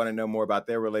shortly, so I want to know more about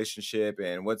their relationship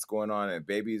and what's going on. And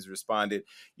baby's responded.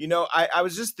 You know, I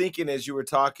was just thinking as you were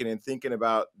talking and thinking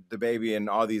about the baby and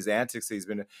all these antics he's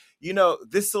been, you know,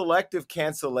 this selective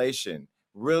cancellation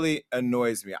really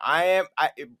annoys me.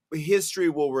 History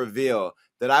will reveal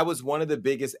that I was one of the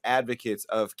biggest advocates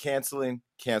of canceling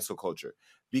cancel culture,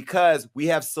 because we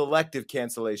have selective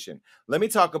cancellation. Let me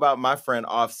talk about my friend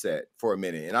Offset for a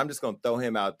minute, and I'm just going to throw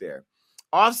him out there.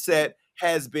 Offset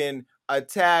has been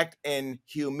attacked and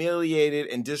humiliated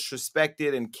and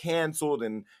disrespected and canceled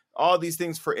and all these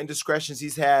things for indiscretions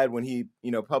he's had when he,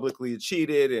 you know, publicly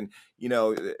cheated and, you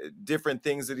know, different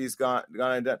things that he's gone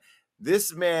and done.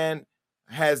 This man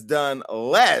has done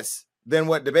less than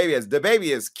what DaBaby has.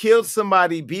 DaBaby has killed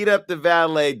somebody, beat up the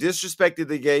valet, disrespected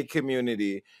the gay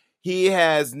community. He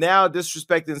has now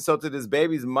disrespected and insulted his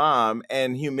baby's mom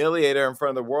and humiliated her in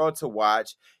front of the world to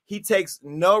watch. He takes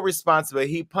no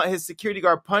responsibility. His security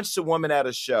guard punched a woman at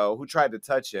a show who tried to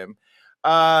touch him.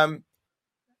 I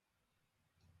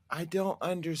don't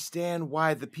understand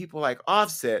why the people like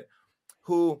Offset,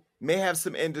 who may have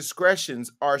some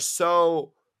indiscretions, they're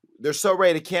so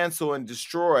ready to cancel and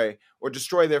destroy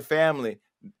their family.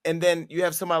 And then you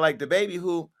have somebody like DaBaby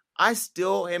who I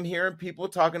still am hearing people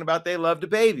talking about they love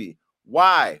DaBaby.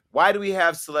 Why? Why do we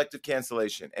have selective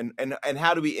cancellation? And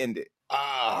how do we end it?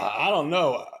 I don't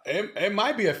know. It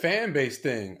might be a fan base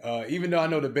thing. Even though I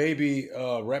know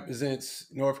DaBaby represents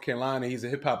North Carolina, he's a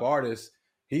hip hop artist.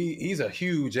 He's a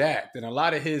huge act, and a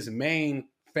lot of his main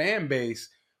fan base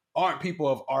aren't people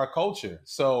of our culture.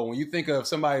 So when you think of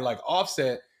somebody like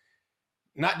Offset,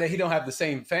 not that he don't have the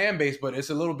same fan base, but it's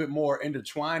a little bit more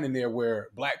intertwined in there where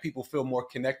Black people feel more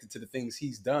connected to the things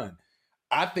he's done.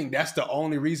 I think that's the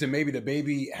only reason maybe the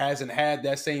baby hasn't had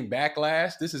that same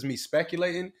backlash. This is me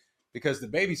speculating because the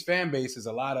baby's fan base is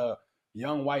a lot of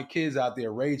young white kids out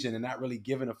there raging and not really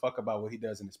giving a fuck about what he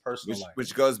does in his personal life.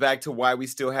 Which goes back to why we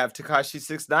still have Tekashi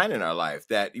 6ix9ine in our life,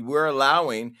 that we're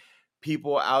allowing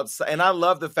people outside. And I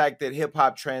love the fact that hip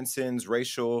hop transcends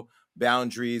racial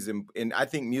boundaries, and I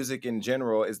think music in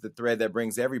general is the thread that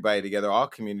brings everybody together, all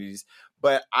communities.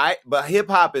 But hip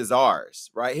hop is ours,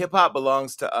 right? Hip hop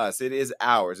belongs to us. It is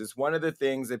ours. It's one of the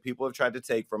things that people have tried to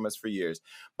take from us for years,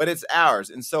 but it's ours.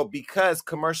 And so because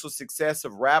commercial success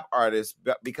of rap artists,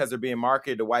 because they're being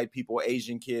marketed to white people,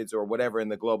 Asian kids, or whatever in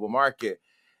the global market,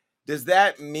 does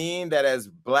that mean that as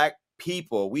Black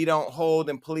people, we don't hold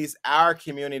and police our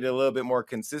community a little bit more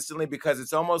consistently? Because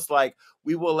it's almost like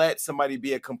we will let somebody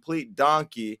be a complete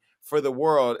donkey for the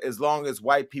world as long as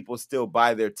white people still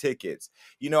buy their tickets.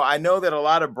 You know, I know that a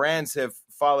lot of brands have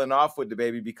fallen off with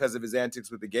DaBaby because of his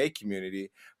antics with the gay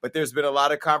community, but there's been a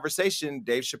lot of conversation,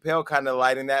 Dave Chappelle kind of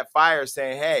lighting that fire,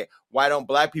 saying, hey, why don't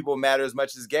Black people matter as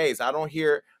much as gays? I don't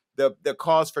hear the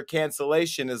calls for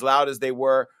cancellation as loud as they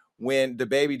were when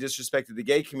DaBaby disrespected the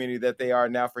gay community that they are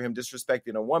now for him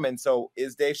disrespecting a woman. So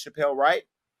is Dave Chappelle right?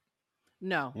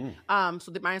 No.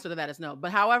 So my answer to that is no.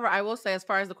 But however, I will say, as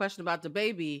far as the question about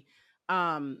DaBaby,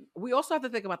 we also have to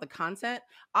think about the content.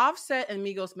 Offset and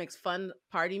Migos makes fun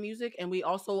party music, and we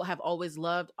also have always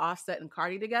loved Offset and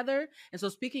Cardi together. And so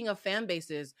speaking of fan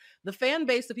bases, the fan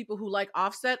base of people who like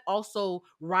Offset also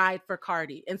ride for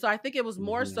Cardi. And so I think it was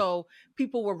more so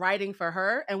people were riding for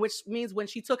her, and which means when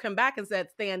she took him back and said,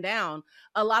 stand down,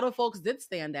 a lot of folks did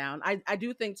stand down. I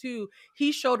do think too,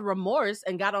 he showed remorse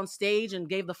and got on stage and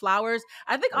gave the flowers.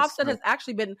 I think Offset has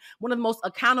actually been one of the most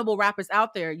accountable rappers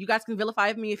out there. You guys can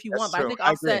vilify me if you want, but I think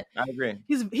Offset, I agree.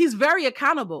 He's very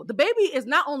accountable. DaBaby is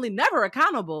not only never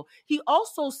accountable, he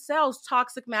also sells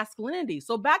toxic masculinity.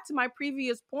 So back to my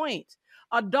previous point,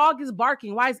 a dog is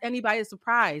barking. Why is anybody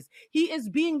surprised? He is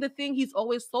being the thing he's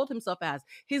always sold himself as.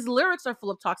 His lyrics are full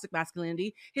of toxic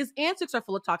masculinity. His antics are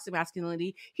full of toxic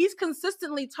masculinity. He's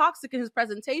consistently toxic in his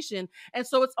presentation. And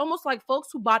so it's almost like folks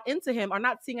who bought into him are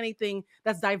not seeing anything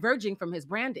that's diverging from his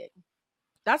branding.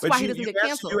 That's why he doesn't get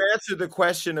canceled. You answered the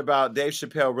question about Dave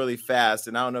Chappelle really fast,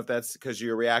 and I don't know if that's because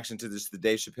your reaction to this, the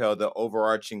Dave Chappelle, the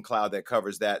overarching cloud that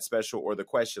covers that special, or the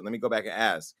question. Let me go back and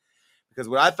ask. Because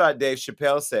what I thought Dave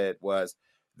Chappelle said was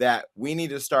that we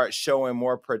need to start showing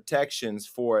more protections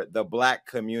for the Black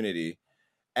community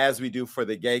as we do for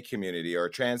the gay community or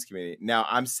trans community. Now,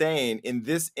 I'm saying in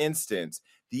this instance,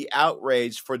 the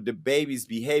outrage for DaBaby's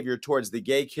behavior towards the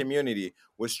gay community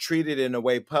was treated in a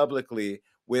way publicly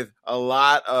with a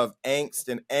lot of angst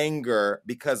and anger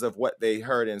because of what they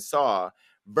heard and saw,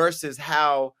 versus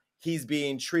how he's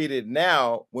being treated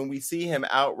now when we see him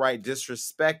outright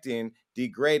disrespecting,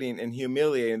 degrading, and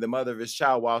humiliating the mother of his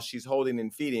child while she's holding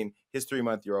and feeding his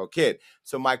 3-month-old kid.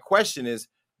 So my question is,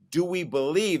 do we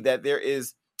believe that there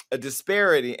is a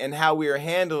disparity in how we are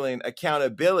handling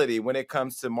accountability when it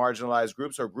comes to marginalized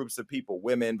groups or groups of people,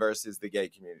 women versus the gay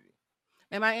community?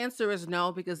 And my answer is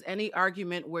no, because any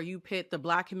argument where you pit the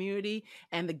Black community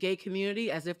and the gay community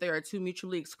as if they are two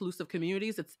mutually exclusive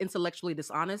communities, it's intellectually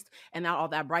dishonest and not all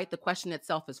that bright. The question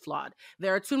itself is flawed.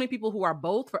 There are too many people who are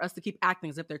both for us to keep acting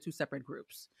as if they're two separate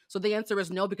groups. So the answer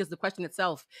is no, because the question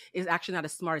itself is actually not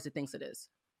as smart as it thinks it is.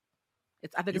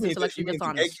 I think it's intellectually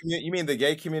dishonest. You mean the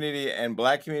gay community and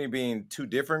Black community being two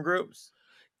different groups?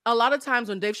 A lot of times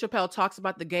when Dave Chappelle talks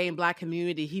about the gay and Black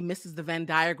community, he misses the Venn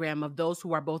diagram of those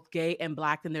who are both gay and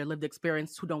Black in their lived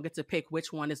experience, who don't get to pick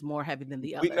which one is more heavy than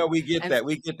the other. We get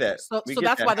that. So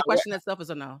that's why the question itself is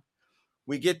a no.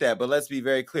 We get that, but let's be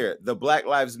very clear. The Black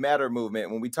Lives Matter movement,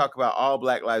 when we talk about all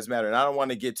Black Lives Matter, and I don't want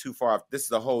to get too far off, this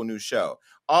is a whole new show.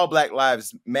 All Black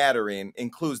Lives Mattering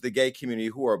includes the gay community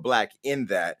who are Black in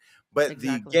that. But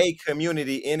the gay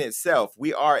community in itself,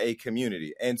 we are a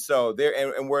community. And so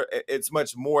it's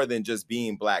much more than just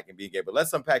being Black and being gay. But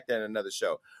let's unpack that in another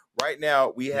show. Right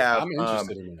now we have I'm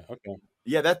interested in that. Okay.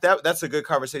 Yeah, that's a good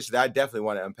conversation that I definitely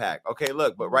want to unpack. Okay,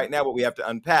 look, but right now what we have to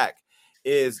unpack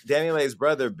is Danielle's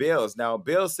brother Bills. Now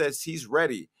Bill says he's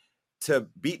ready to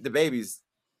beat the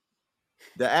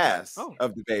ass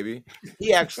of DaBaby.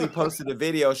 He actually posted a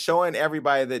video showing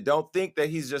everybody that don't think that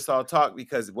he's just all talk,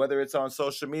 because whether it's on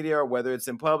social media or whether it's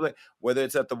in public, whether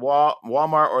it's at the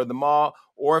Walmart or the mall,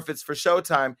 or if it's for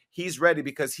Showtime, he's ready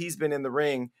because he's been in the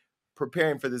ring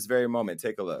preparing for this very moment.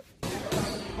 Take a look.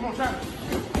 Come on, Travis.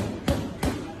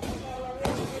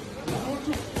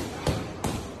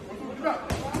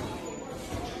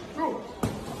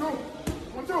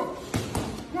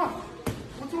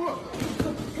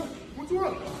 Come on, 1, 2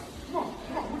 up. Come on,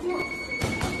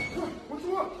 1,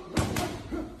 2 up.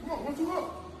 Come on, 1, 2 up.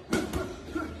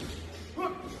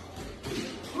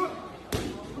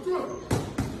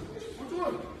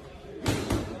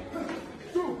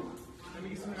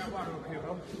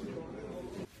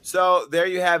 So there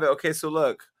you have it. Okay, so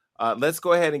look, let's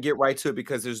go ahead and get right to it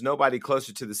because there's nobody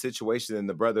closer to the situation than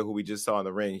the brother who we just saw in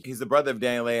the ring. He's the brother of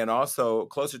DaniLeigh and also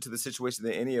closer to the situation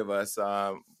than any of us.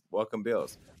 Welcome,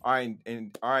 Bills. All right,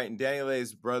 and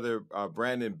DaniLeigh's brother,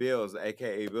 Brandon Bills,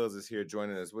 aka Bills, is here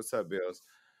joining us. What's up, Bills?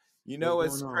 You know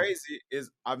what's crazy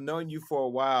is I've known you for a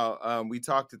while. We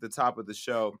talked at the top of the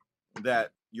show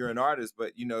that you're an artist,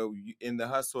 but in the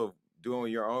hustle of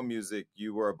doing your own music,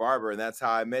 you were a barber, and that's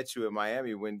how I met you in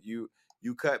Miami when you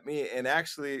cut me, and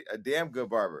actually a damn good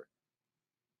barber.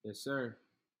 Yes, sir.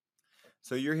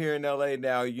 So you're here in LA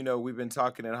now. We've been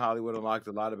talking in Hollywood Unlocked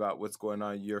a lot about what's going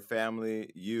on. Your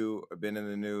family, you have been in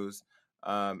the news.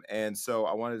 And so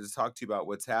I wanted to talk to you about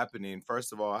what's happening.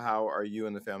 First of all, how are you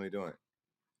and the family doing?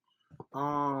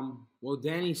 Well,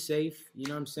 Danny's safe, you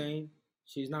know what I'm saying?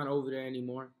 She's not over there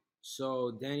anymore.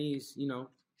 So Danny's,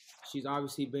 she's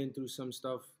obviously been through some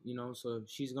stuff, so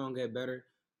she's gonna get better.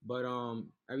 But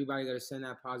everybody gotta send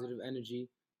that positive energy.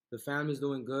 The family's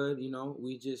doing good,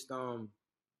 we just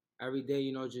every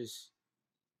day,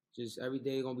 just every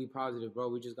day gonna be positive, bro.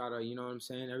 We just gotta, you know what I'm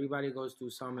saying? Everybody goes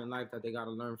through something in life that they gotta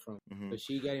learn from. Mm-hmm. But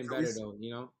she getting better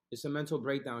though, It's a mental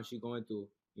breakdown she going through,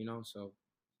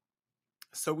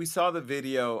 So we saw the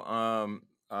video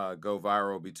go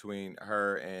viral between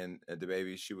her and the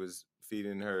baby. She was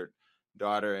feeding her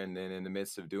daughter, and then in the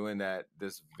midst of doing that,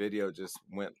 this video just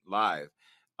went live.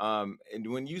 And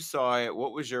when you saw it,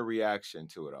 what was your reaction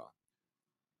to it all?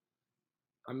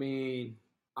 I mean,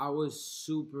 I was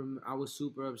super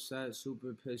upset,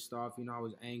 super pissed off. I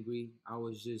was angry. I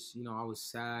was just, I was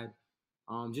sad.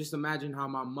 Just imagine how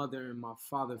my mother and my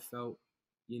father felt.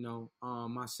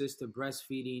 My sister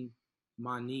breastfeeding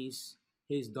my niece,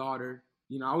 his daughter.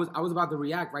 I was about to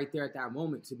react right there at that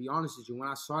moment, to be honest with you. When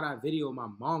I saw that video, my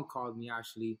mom called me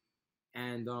actually.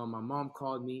 And my mom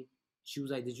called me. She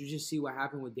was like, "Did you just see what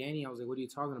happened with Danny?" I was like, "What are you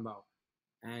talking about?"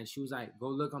 And she was like, "Go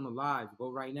look on the live.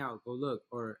 Go right now. Go look."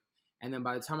 And then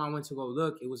by the time I went to go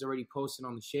look, it was already posted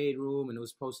on the Shade Room and it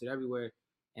was posted everywhere.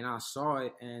 And I saw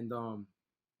it. And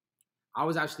I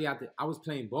was actually I was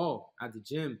playing ball at the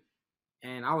gym.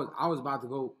 And I was about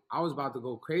to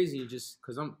go crazy just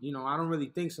because I'm, I don't really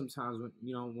think sometimes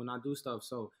when I do stuff.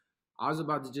 So I was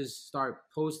about to just start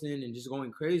posting and just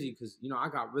going crazy because, I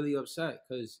got really upset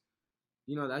because,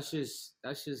 that's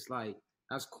just like,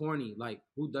 that's corny. Like,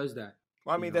 who does that?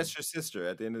 Well, I mean, that's your sister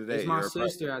at the end of the day. It's my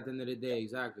sister at the end of the day,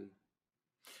 exactly.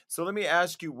 So let me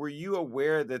ask you, were you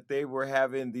aware that they were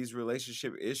having these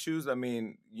relationship issues? I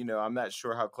mean, I'm not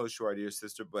sure how close you are to your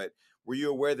sister, but were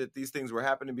you aware that these things were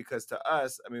happening? Because to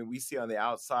us, I mean, we see on the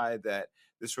outside that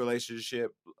this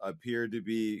relationship appeared to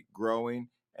be growing,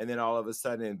 and then all of a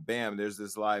sudden, bam, there's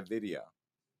this live video.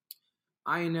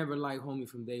 I ain't never liked homie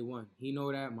from day one. He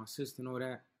know that. My sister know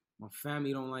that. My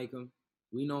family don't like him.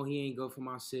 We know he ain't good for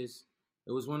my sis.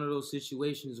 It was one of those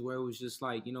situations where it was just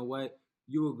like, you know what?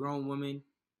 You a grown woman.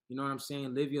 You know what I'm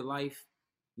saying? Live your life.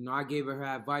 I gave her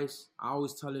advice. I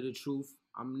always tell her the truth.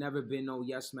 I've never been no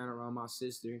yes man around my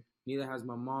sister. Neither has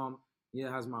my mom.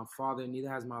 Neither has my father. Neither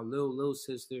has my little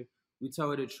sister. We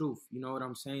tell her the truth. You know what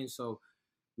I'm saying? So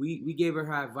we gave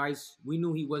her advice. We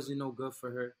knew he wasn't no good for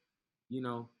her.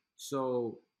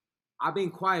 So I've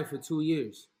been quiet for 2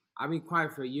 years. I've been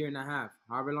quiet for 1.5 years,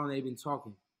 however long they've been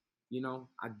talking.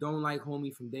 I don't like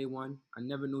homie from day one. I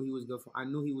never knew he was good for. I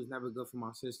knew he was never good for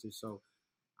my sister. So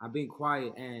I've been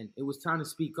quiet, and it was time to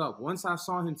speak up. Once I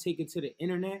saw him take it to the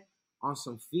internet on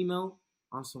some female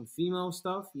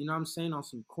stuff, you know what I'm saying, on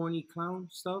some corny clown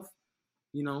stuff,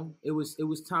 it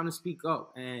was time to speak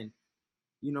up. And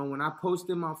when I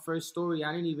posted my first story,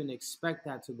 I didn't even expect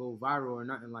that to go viral or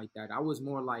nothing like that. I was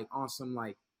more like on some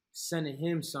like sending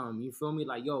him some, you feel me?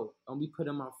 Like, yo, don't be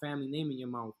putting my family name in your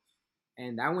mouth.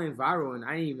 And that went viral, and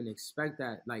I didn't even expect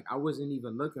that. Like, I wasn't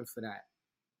even looking for that.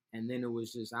 And then it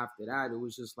was just after that, it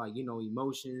was just like,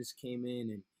 emotions came in,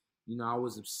 and, I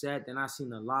was upset. Then I seen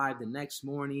the live the next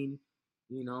morning,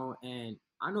 and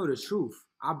I know the truth.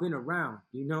 I've been around,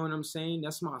 you know what I'm saying?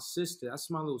 That's my sister. That's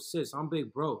my little sis. I'm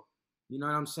big bro. You know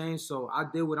what I'm saying? So I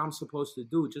did what I'm supposed to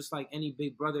do. Just like any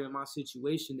big brother in my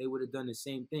situation, they would have done the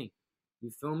same thing.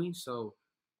 You feel me? So,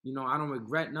 I don't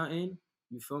regret nothing.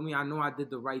 You feel me? I know I did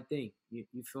the right thing. You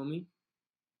feel me?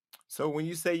 So when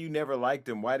you say you never liked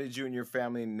him, why did you and your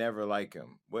family never like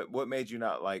him? What made you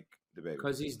not like the baby?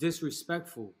 Because he's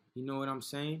disrespectful. You know what I'm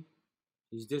saying?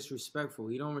 He's disrespectful.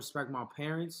 He don't respect my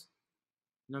parents.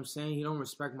 You know what I'm saying? He don't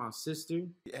respect my sister.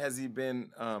 Has he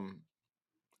been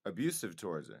abusive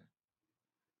towards her?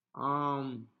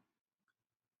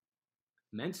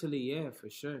 Mentally, yeah, for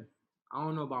sure. I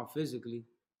don't know about physically.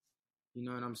 You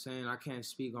know what I'm saying? I can't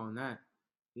speak on that.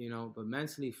 But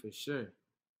mentally, for sure.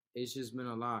 it's just been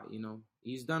a lot, you know.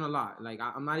 He's done a lot. Like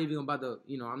I'm not even about to,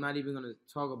 you know, I'm not even gonna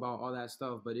talk about all that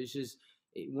stuff. But it's just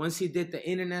once he did the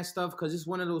internet stuff, because it's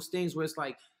one of those things where it's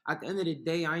like at the end of the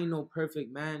day, I ain't no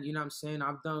perfect man. You know what I'm saying?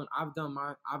 I've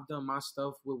done my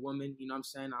stuff with women. You know what I'm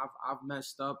saying? I've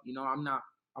messed up. You know, I'm a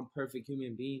perfect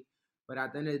human being. But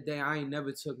at the end of the day, I ain't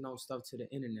never took no stuff to the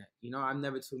internet. You know, I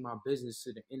never took my business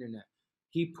to the internet.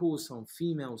 He pulled some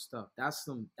female stuff. That's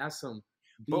some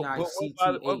But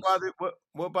BICTH.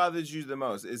 what bothers you the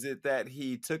most? Is it that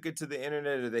he took it to the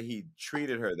internet or that he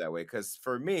treated her that way? Because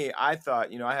for me, I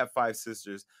thought, you know, I have 5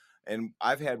 sisters, and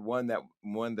I've had one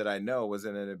that I know was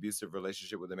in an abusive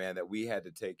relationship with a man that we had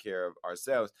to take care of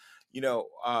ourselves. You know,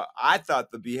 I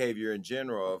thought the behavior in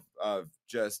general of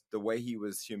just the way he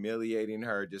was humiliating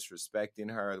her,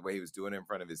 disrespecting her, the way he was doing it in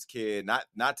front of his kid,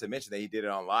 not to mention that he did it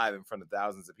on live in front of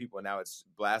thousands of people, and now it's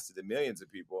blasted to millions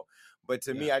of people. But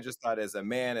to me, I just thought as a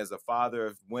man, as a father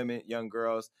of women, young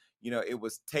girls, you know, it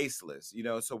was tasteless, you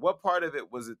know. So what part of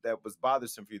it was that was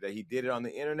bothersome for you, that he did it on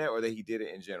the internet or that he did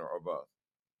it in general, or both?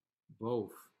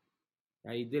 Both.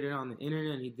 That he did it on the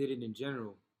internet and he did it in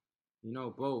general. You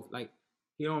know, both. Like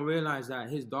he don't realize that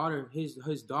his daughter is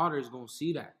gonna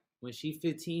see that. When she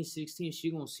 15, 16,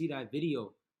 she gonna see that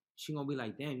video. She gonna be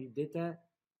like, damn, you did that?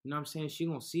 You know what I'm saying? She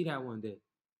gonna see that one day.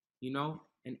 You know?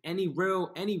 And any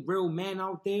real man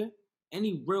out there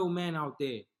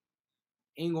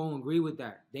ain't gonna agree with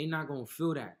that. They not gonna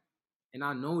feel that. And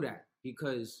I know that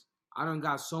because I done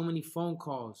got so many phone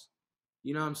calls,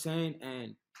 you know what I'm saying?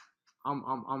 And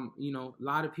I'm you know, a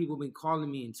lot of people been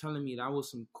calling me and telling me that was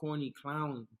some corny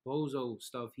clown bozo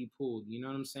stuff he pulled, you know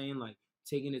what I'm saying? Like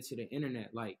taking it to the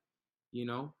internet, like, you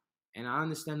know? And I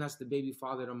understand that's the baby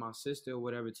father to my sister or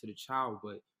whatever, to the child,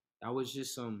 but that was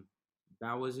just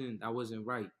that wasn't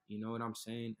right, you know what I'm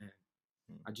saying? And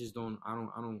I just don't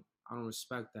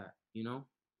respect that, you know?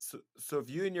 So if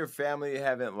you and your family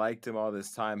haven't liked him all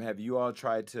this time, have you all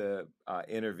tried to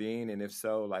intervene? And if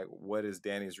so, like, what has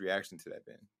Danny's reaction to that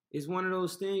been? It's one of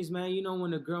those things, man. You know,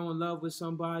 when a girl in love with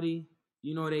somebody,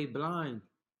 you know, they blind.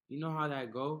 You know how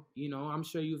that go. You know, I'm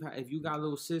sure if you got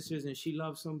little sisters and she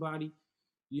loves somebody,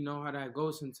 you know how that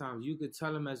goes sometimes. You could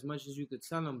tell them as much as you could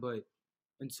tell them, but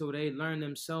until they learn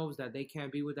themselves that they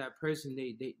can't be with that person,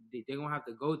 they gonna have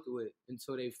to go through it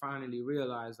until they finally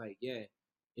realize, like, yeah,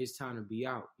 it's time to be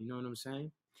out. You know what I'm saying?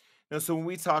 Now, so when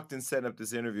we talked and set up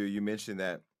this interview, you mentioned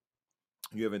that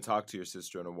you haven't talked to your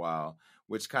sister in a while,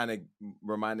 which kind of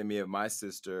reminded me of my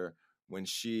sister when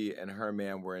she and her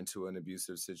man were into an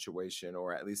abusive situation,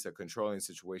 or at least a controlling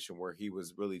situation where he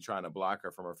was really trying to block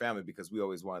her from her family because we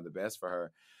always wanted the best for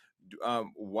her.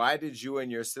 Why did you and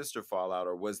your sister fall out,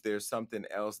 or was there something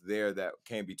else there that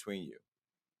came between you?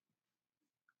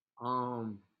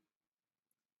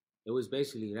 It was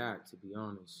basically that, to be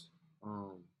honest.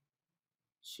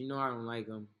 She know I don't like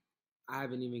him. I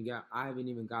haven't even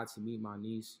got to meet my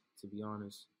niece, to be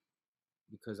honest,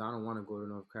 because I don't want to go to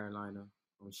North Carolina.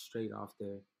 I'm straight off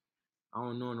there. I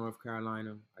don't know North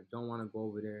Carolina. I don't want to go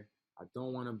over there. I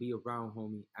don't want to be around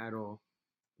homie at all.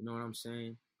 You know what I'm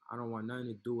saying? I don't want nothing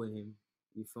to do with him.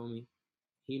 You feel me?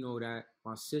 He know that.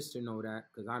 My sister know that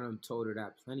because I done told her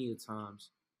that plenty of times.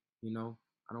 You know,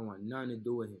 I don't want nothing to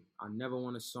do with him. I never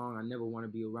want a song. I never want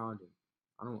to be around him.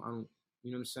 I don't.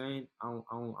 You know what I'm saying? I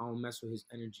don't mess with his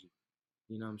energy.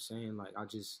 You know what I'm saying? Like I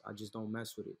just don't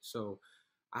mess with it. So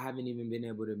I haven't even been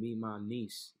able to meet my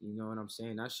niece. You know what I'm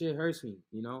saying? That shit hurts me.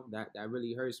 You know, that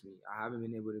really hurts me. I haven't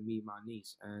been able to meet my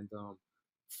niece. And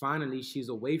finally she's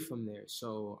away from there.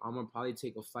 So I'm gonna probably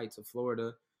take a flight to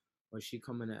Florida, or she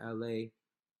coming to LA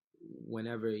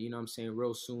whenever, you know what I'm saying,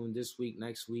 real soon, this week,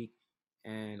 next week.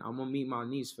 And I'm gonna meet my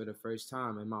niece for the first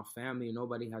time. And my family,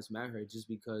 nobody has met her just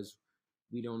because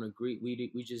we don't agree.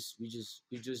 We just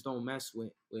don't mess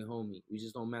with homie. We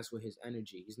just don't mess with his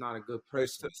energy. He's not a good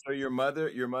person. So your mother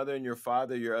and your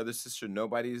father, your other sister,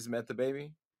 nobody's met the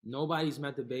baby? Nobody's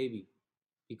met the baby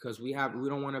because we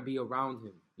don't want to be around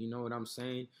him. You know what I'm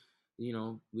saying? You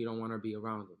know, we don't want to be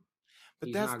around him.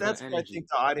 But that's what I think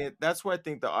the audience. That's what I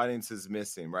think the audience is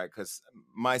missing, right? Because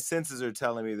my senses are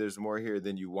telling me there's more here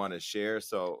than you want to share.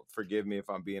 So forgive me if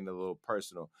I'm being a little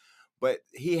personal. But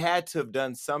he had to have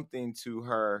done something to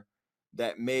her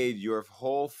that made your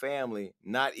whole family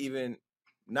not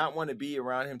want to be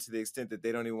around him, to the extent that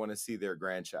they don't even want to see their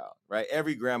grandchild, right?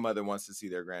 Every grandmother wants to see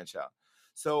their grandchild.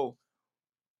 So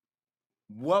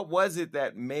what was it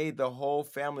that made the whole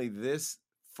family this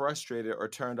frustrated or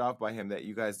turned off by him that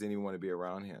you guys didn't even want to be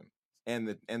around him and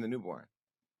the newborn?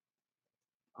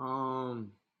 I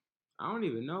don't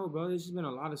even know, bro. There's just been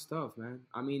a lot of stuff, man.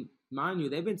 I mean, mind you,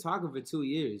 they've been talking for 2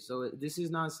 years, so this is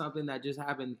not something that just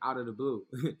happened out of the blue.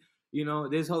 You know,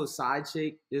 this whole side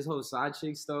chick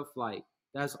stuff, like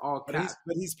that's all But cap.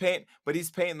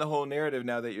 he's painting the whole narrative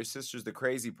now that your sister's the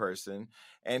crazy person,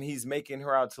 and he's making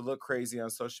her out to look crazy on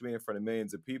social media in front of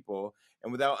millions of people,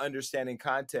 and without understanding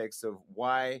context of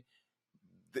why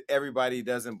everybody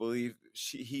doesn't believe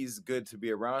he's good to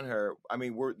be around her. I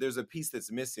mean, there's a piece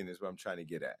that's missing, is what I'm trying to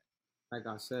get at. Like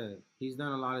I said, he's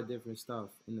done a lot of different stuff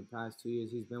in the past 2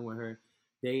 years. He's been with her.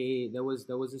 There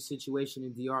was a situation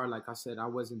in DR. Like I said, I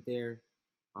wasn't there.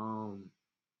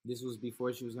 This was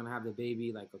before she was gonna have the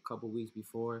baby, like a couple weeks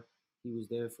before. He was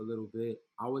there for a little bit.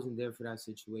 I wasn't there for that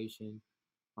situation.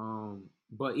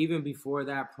 But even before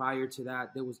that, prior to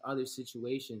that, there was other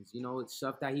situations. You know, it's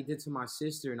stuff that he did to my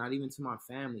sister, not even to my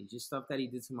family. Just stuff that he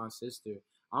did to my sister.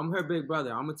 I'm her big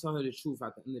brother. I'm gonna tell her the truth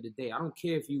at the end of the day. I don't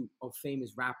care if you a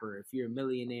famous rapper, if you're a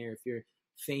millionaire, if you're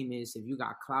famous, if you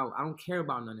got clout. I don't care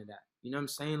about none of that. You know what I'm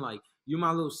saying? Like, you're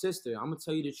my little sister. I'm gonna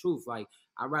tell you the truth. Like,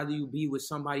 I'd rather you be with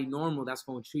somebody normal that's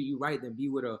gonna treat you right than be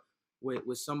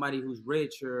with somebody who's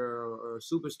rich or a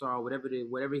superstar or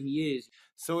whatever he is.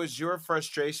 So is your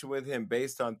frustration with him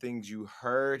based on things you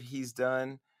heard he's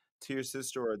done to your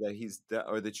sister, or that he's done,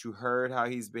 or that you heard how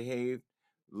he's behaved,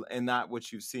 and not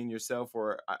what you've seen yourself?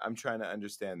 Or I'm trying to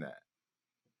understand that.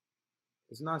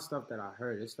 It's not stuff that I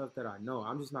heard. It's stuff that I know.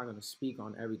 I'm just not gonna speak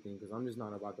on everything because I'm just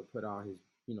not about to put out his,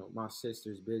 my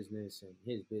sister's business and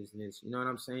his business. You know what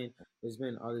I'm saying? There's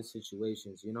been other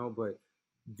situations, but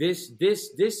this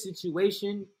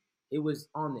situation, it was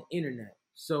on the internet.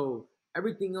 So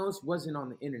everything else wasn't on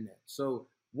the internet. So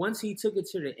once he took it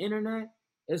to the internet,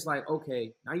 it's like,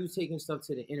 okay, now you taking stuff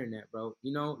to the internet, bro.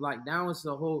 Like now it's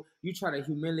the whole, you try to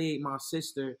humiliate my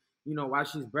sister, while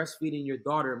she's breastfeeding your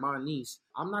daughter, my niece.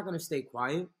 I'm not going to stay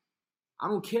quiet. I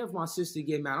don't care if my sister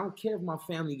get mad. I don't care if my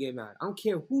family get mad. I don't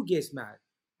care who gets mad.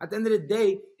 At the end of the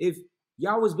day, if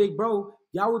y'all was big bro,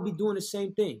 y'all would be doing the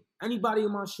same thing. Anybody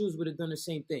in my shoes would have done the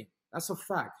same thing. That's a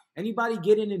fact. Anybody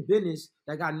getting in business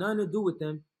that got nothing to do with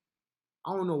them,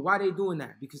 I don't know why they doing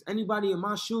that, because anybody in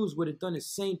my shoes would have done the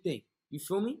same thing. You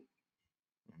feel me?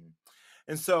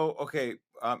 And so, okay,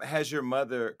 has your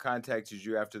mother contacted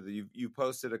you after you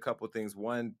posted a couple things?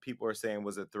 One, people are saying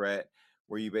was a threat,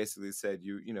 where you basically said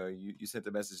you sent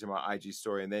a message in my IG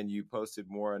story, and then you posted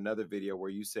another video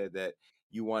where you said that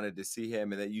you wanted to see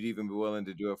him and that you'd even be willing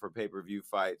to do it for pay-per-view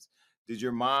fights. Did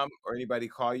your mom or anybody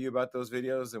call you about those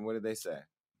videos, and what did they say?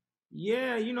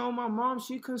 Yeah, my mom,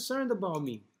 she concerned about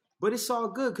me, but it's all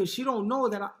good because she don't know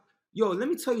that let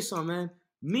me tell you something, man.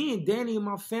 Me and Danny and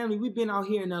my family, we've been out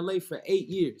here in LA for 8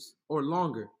 years or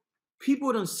longer.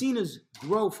 People done seen us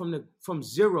grow from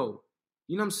zero.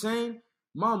 You know what I'm saying?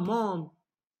 My mom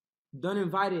done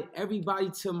invited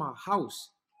everybody to my house.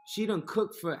 She done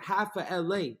cooked for half of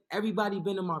LA. Everybody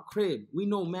been in my crib. We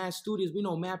know mad studios. We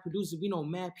know mad producers. We know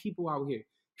mad people out here.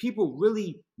 People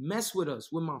really mess with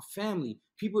us, with my family.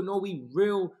 People know we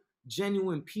real,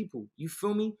 genuine people. You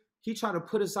feel me? He tried to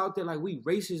put us out there like we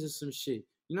racist or some shit.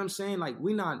 You know what I'm saying? Like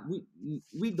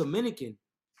we Dominican.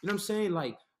 You know what I'm saying?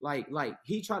 Like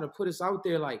he tried to put us out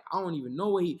there like I don't even know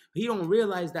what he don't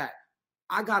realize that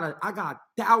I got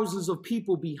thousands of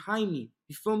people behind me.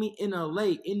 You feel me? In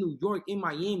LA, in New York, in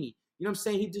Miami. You know what I'm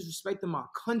saying? He disrespected my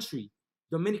country,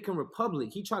 Dominican Republic.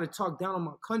 He tried to talk down on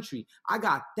my country. I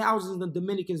got thousands of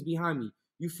Dominicans behind me.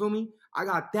 You feel me? I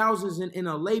got thousands in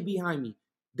LA behind me.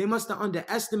 They must have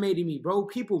underestimated me, bro.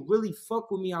 People really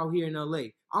fuck with me out here in LA.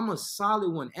 I'm a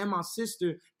solid one, and my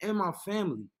sister and my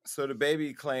family. So the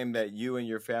baby claimed that you and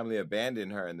your family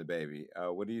abandoned her and the baby.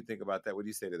 What do you think about that? What do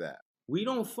you say to that? We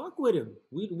don't fuck with him.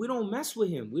 We don't mess with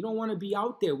him. We don't want to be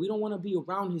out there. We don't want to be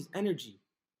around his energy.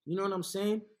 You know what I'm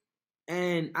saying?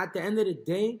 And at the end of the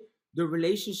day, the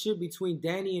relationship between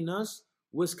Danny and us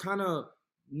was kind of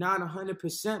not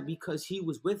 100% because he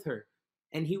was with her.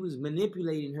 And he was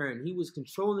manipulating her, and he was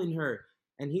controlling her,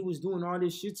 and he was doing all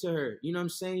this shit to her. You know what I'm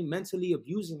saying? Mentally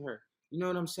abusing her. You know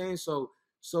what I'm saying? So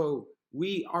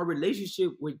our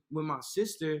relationship with my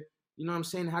sister, you know what I'm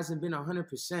saying, hasn't been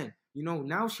 100%.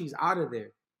 Now she's out of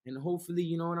there, and hopefully,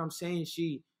 you know what I'm saying,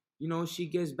 she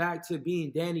gets back to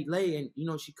being Danny Lay,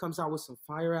 and she comes out with some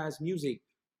fire ass music,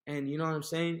 and you know what I'm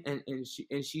saying,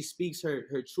 and she speaks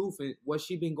her truth and what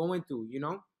she been going through.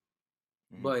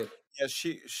 But yeah,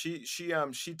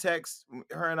 she texts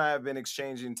her, and I have been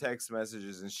exchanging text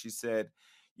messages, and she said,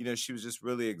 she was just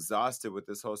really exhausted with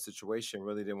this whole situation,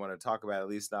 really didn't want to talk about it, at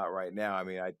least not right now. I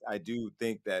mean, I do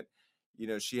think that,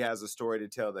 she has a story to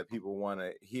tell that people want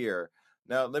to hear.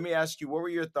 Now, let me ask you, what were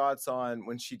your thoughts on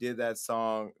when she did that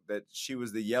song, that she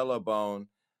was the yellow bone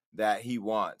that he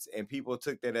wants? And people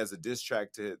took that as a diss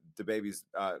track to the baby's,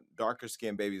 darker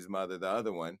skinned baby's mother, the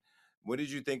other one. What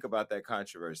did you think about that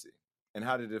controversy? And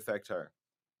how did it affect her?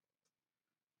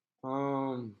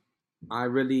 I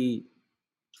really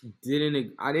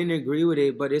I didn't agree with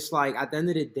it, but it's like at the end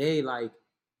of the day, like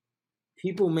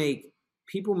people make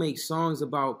songs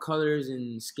about colors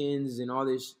and skins and all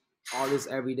this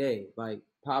every day. Like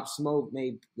Pop Smoke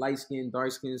made light skin,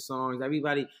 dark skin songs.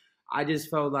 Everybody, I just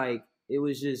felt like it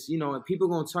was just, you know, and people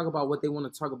gonna talk about what they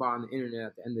want to talk about on the internet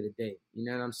at the end of the day. You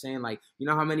know what I'm saying? Like, you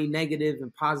know how many negative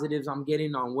and positives I'm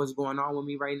getting on what's going on with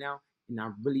me right now? And I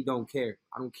really don't care.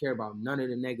 I don't care about none of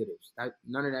the negatives.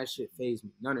 None of that shit fazed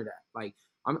me. None of that. Like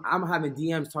I'm having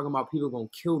DMs talking about people gonna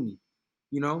kill me.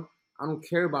 You know? I don't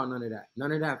care about none of that.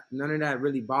 None of that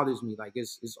really bothers me. Like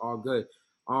it's all good.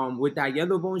 With that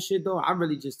Yellowbone shit though, I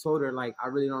really just told her like I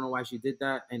really don't know why she did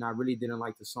that, and I really didn't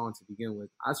like the song to begin with.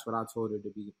 That's what I told her to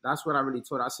be. That's what I really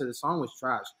told her. I said the song was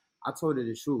trash. I told her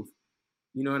the truth.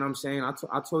 You know what I'm saying? I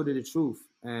told her the truth,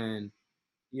 and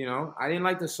you know I didn't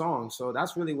like the song, so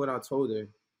that's really what I told her.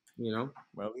 You know.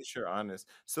 Well, at least you're honest.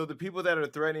 So the people that are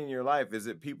threatening your life, is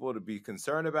it people to be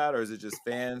concerned about, or is it just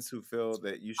fans who feel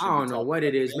that you should? I don't know what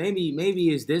it is. Maybe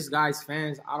it's this guy's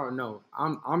fans. I don't know.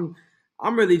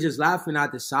 I'm really just laughing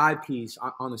at the side piece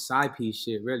on the side piece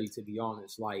shit. Really, to be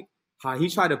honest, like how he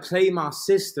tried to play my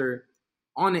sister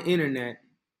on the internet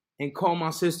and call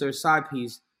my sister a side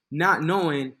piece, not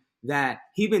knowing that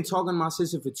he been talking to my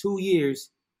sister for 2 years.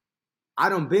 I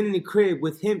done been in the crib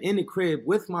with him in the crib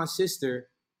with my sister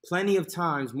plenty of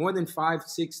times, more than 5,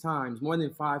 6 times, more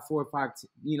than 5, 4, 5.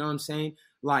 You know what I'm saying?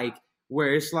 Like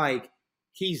where it's like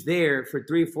he's there for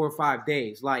 3, 4, 5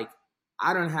 days. Like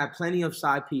I don't have plenty of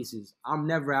side pieces. I'm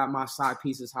never at my side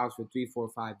piece's house for 3, 4,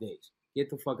 5 days.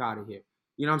 Get the fuck out of here.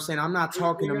 You know what I'm saying? I'm not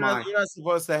talking to my... You're not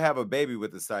supposed to have a baby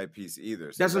with a side piece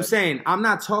either. So that's what I'm saying. I'm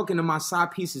not talking to my side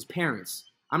piece's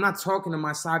parents. I'm not talking to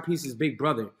my side piece's big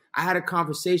brother. I had a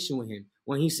conversation with him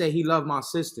when he said he loved my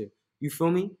sister. You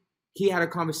feel me? He had a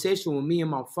conversation with me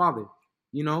and my father.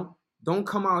 You know? Don't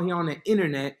come out here on the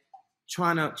internet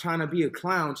trying to be a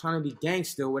clown, trying to be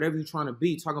gangster, whatever you're trying to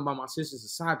be, talking about my sister's a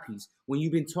side piece when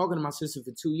you've been talking to my sister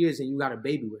for 2 years and you got a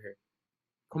baby with her.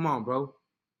 Come on, bro.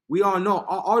 We all know,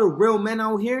 all the real men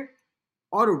out here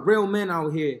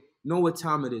know what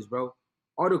time it is, bro.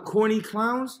 All the corny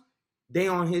clowns, they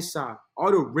on his side.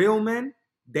 All the real men,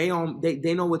 they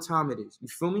know what time it is. You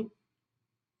feel me?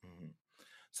 Mm-hmm.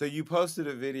 So you posted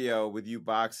a video with you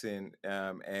boxing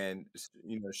and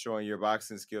showing your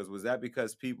boxing skills. Was that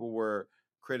because people were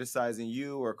criticizing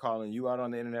you or calling you out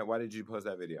on the internet? Why did you post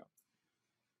that video?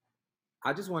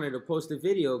 I just wanted to post a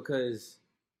video because,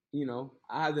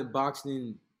 I haven't boxed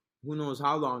in who knows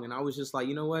how long, and I was just like,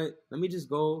 you know what? Let me just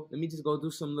go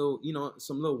do some little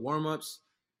warm-ups,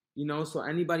 so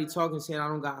anybody talking saying I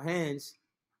don't got hands,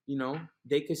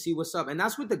 they could see what's up. And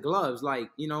that's with the gloves,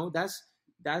 like,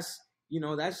 that's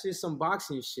just some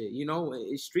boxing shit.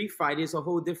 Street fight is a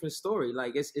whole different story.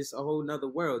 Like it's a whole nother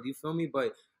world. You feel me?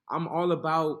 But I'm all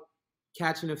about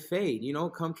catching a fade.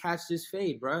 Come catch this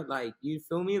fade, bro. Like, you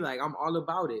feel me? Like, I'm all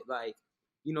about it. Like,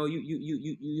 you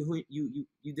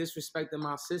disrespecting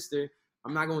my sister.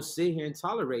 I'm not gonna sit here and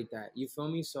tolerate that. You feel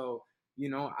me? So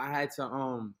I had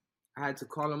to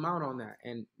call him out on that.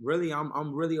 And really,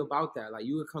 I'm really about that. Like,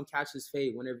 you would come catch this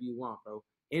fade whenever you want, bro.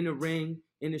 In the ring,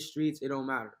 in the streets, it don't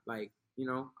matter. Like,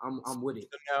 I'm with it.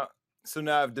 So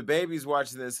now, if the baby's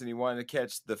watching this and he wanted to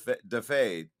catch the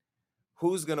fade,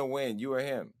 who's gonna win, you or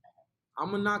him? I'm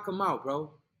gonna knock him out,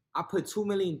 bro. I put $2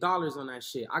 million on that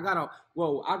shit. I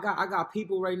got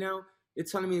people right now. They're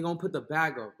telling me they're gonna put the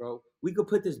bag up, bro. We could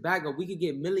put this bag up. We could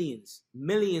get millions,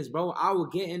 bro. I will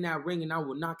get in that ring and I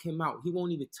will knock him out. He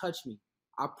won't even touch me.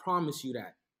 I promise you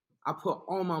that. I put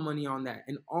all my money on that,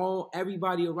 and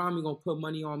everybody around me gonna put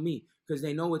money on me because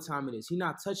they know what time it is. He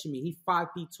not touching me. He 5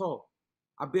 feet tall.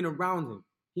 I've been around him.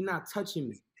 He not touching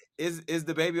me. Is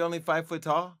the baby only 5 foot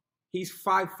tall? He's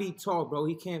 5 feet tall, bro.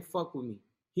 He can't fuck with me.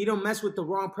 He don't mess with the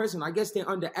wrong person. I guess they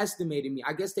underestimated me.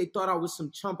 I guess they thought I was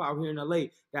some chump out here in LA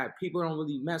that people don't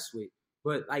really mess with.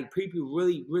 But like, people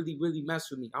really, really, really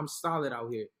mess with me. I'm solid out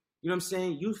here. You know what I'm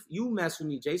saying? You mess with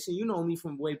me, Jason. You know me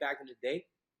from way back in the day.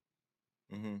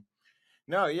 Mm-hmm.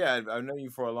 No, yeah, I've known you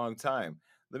for a long time.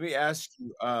 Let me ask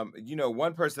you,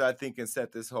 one person I think can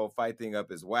set this whole fight thing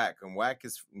up is Wack. And Wack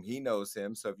he knows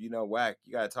him. So if you know Wack,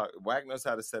 you got to talk. Wack knows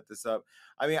how to set this up.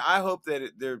 I mean, I hope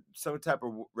that there some type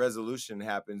of resolution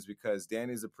happens because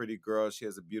Danny's a pretty girl. She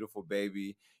has a beautiful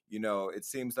baby. It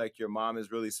seems like your mom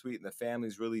is really sweet and the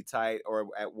family's really tight, or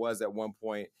was at one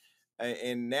point.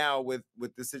 And now with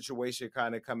the situation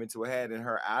kind of coming to a head and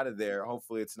her out of there,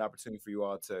 hopefully it's an opportunity for you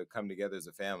all to come together as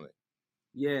a family.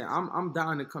 Yeah, I'm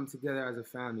down to come together as a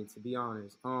family, to be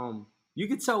honest. You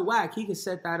can tell Wack, he can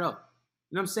set that up.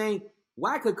 You know what I'm saying?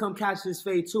 Wack could come catch his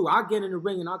fade too. I'll get in the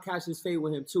ring and I'll catch his fade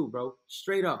with him too, bro.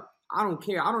 Straight up. I don't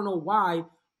care. I don't know why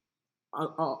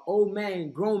a old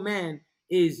man, grown man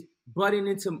is butting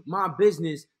into my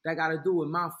business that got to do with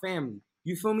my family.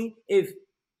 You feel me? If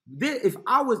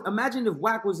I was, imagine if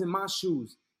Wack was in my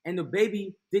shoes and the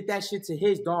baby did that shit to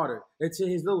his daughter or to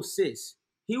his little sis,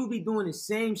 he would be doing the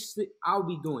same shit I'll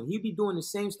be doing. He'd be doing the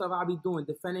same stuff I'll be doing,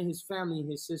 defending his family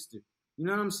and his sister. You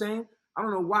know what I'm saying? I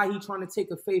don't know why he trying to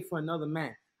take a fade for another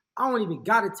man. I don't even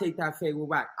got to take that fade with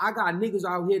Wack. I got niggas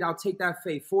out here that'll take that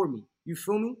fade for me. You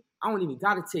feel me? I don't even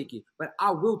got to take it, but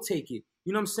I will take it.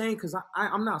 You know what I'm saying? Because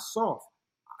I'm not soft.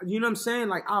 You know what I'm saying?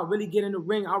 Like, I'll really get in the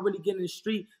ring. I'll really get in the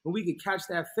street and we could catch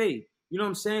that fade. You know what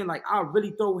I'm saying? Like, I'll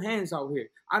really throw hands out here.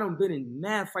 I done been in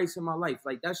mad fights in my life.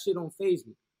 Like, that shit don't faze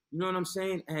me. You know what I'm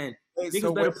saying? And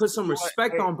niggas better put some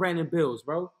respect on Brandon Bills,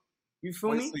 bro. You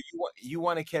feel me? So you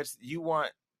want to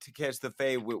catch the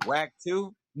fade with Wack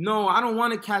too? No, I don't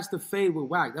want to catch the fade with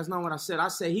Wack. That's not what I said. I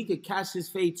said he could catch his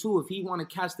fade too if he want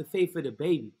to catch the fade for the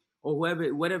baby or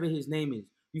whatever his name is.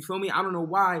 You feel me? I don't know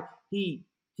why he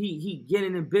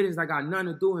getting in business that got nothing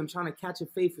to do with him trying to catch a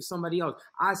fade for somebody else.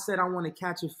 I said I want to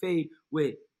catch a fade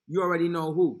with you already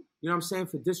know who. You know what I'm saying?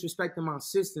 For disrespecting my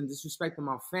system, disrespecting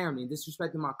my family,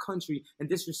 disrespecting my country, and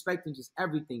disrespecting just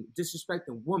everything,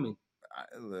 disrespecting women.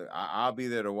 I'll be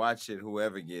there to watch it,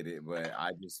 whoever get it, but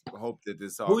I just hope that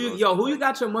this all who you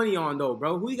got your money on though,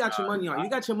 bro? Who you got your money on? You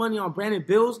got your money on Brandon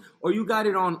Bills or you got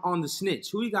it on the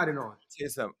snitch? Who you got it on?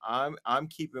 I'm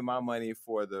keeping my money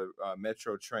for the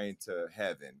Metro train to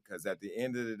heaven, because at the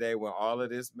end of the day, when all of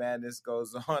this madness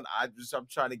goes on, I'm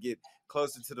trying to get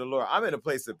closer to the Lord. I'm in a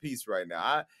place of peace right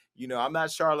now. I'm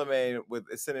not Charlemagne with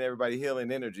sending everybody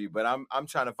healing energy, but I'm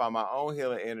trying to find my own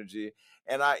healing energy.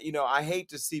 And I hate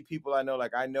to see people I know,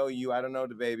 like I know you, I don't know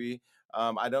the baby.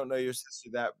 I don't know your sister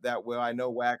that well. I know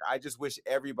Wack. I just wish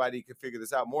everybody could figure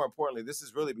this out. More importantly, this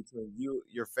is really between you,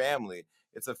 your family.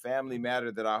 It's a family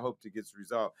matter that I hope to get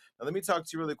resolved. Now, let me talk to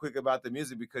you really quick about the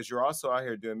music, because you're also out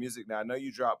here doing music now. I know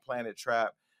you dropped Planet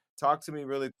Trap. Talk to me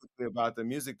really quickly about the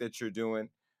music that you're doing,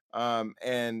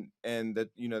 and that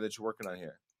that you're working on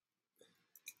here.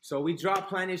 So we dropped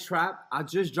Planet Trap. I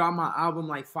just dropped my album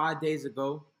like 5 days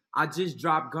ago. I just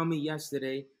dropped Gummy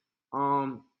yesterday.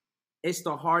 It's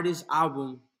the hardest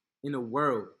album in the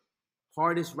world.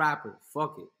 Hardest rapper.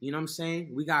 Fuck it. You know what I'm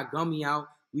saying? We got Gummy out.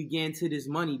 We get into this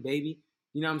money, baby.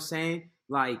 You know what I'm saying?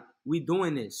 Like, we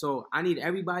doing this. So I need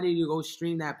everybody to go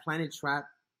stream that Planet Trap.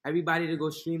 Everybody to go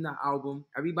stream that album.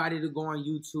 Everybody to go on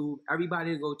YouTube.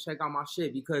 Everybody to go check out my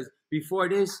shit. Because before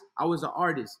this, I was an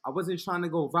artist. I wasn't trying to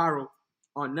go viral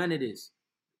on none of this.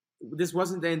 This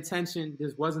wasn't the intention.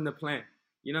 This wasn't the plan.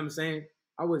 You know what I'm saying?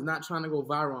 I was not trying to go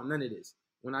viral on none of this.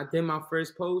 When I did my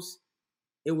first post,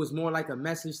 it was more like a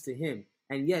message to him.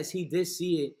 And yes, he did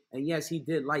see it. And yes, he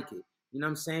did like it. You know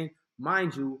what I'm saying?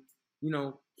 Mind you, he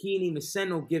didn't even send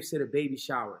no gifts to the baby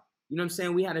shower. You know what I'm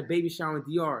saying? We had a baby shower in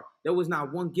DR. There was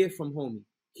not one gift from homie.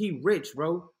 He rich,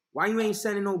 bro. Why you ain't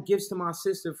sending no gifts to my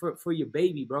sister for your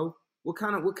baby, bro? What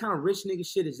kind of rich nigga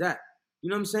shit is that? You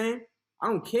know what I'm saying? I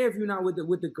don't care if you're not with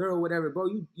the girl or whatever, bro.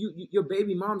 Your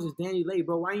baby mom's is Danny Lay,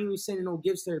 bro. Why you ain't sending no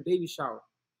gifts to her baby shower?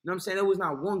 You know what I'm saying? There was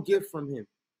not one gift from him.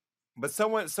 But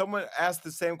someone asked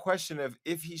the same question of,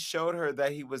 if he showed her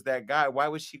that he was that guy, why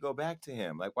would she go back to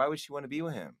him? Like, why would she want to be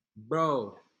with him?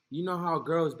 Bro, you know how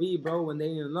girls be, bro, when they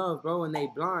in love, bro, and they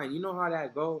blind. You know how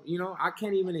that go. I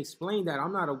can't even explain that.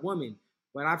 I'm not a woman,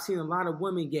 but I've seen a lot of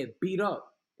women get beat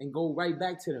up and go right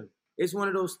back to them. It's one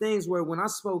of those things where when I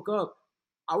spoke up,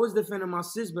 I was defending my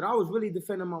sis, but I was really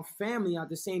defending my family at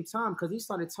the same time, because he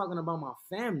started talking about my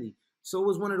family. So it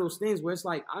was one of those things where it's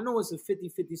like, I know it's a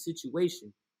 50-50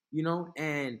 situation,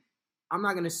 and I'm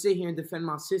not going to sit here and defend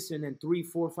my sister and then 3,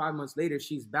 4, 5 months later,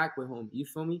 she's back with him. You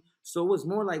feel me? So it was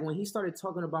more like when he started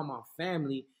talking about my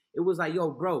family, it was like, yo,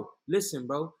 bro, listen,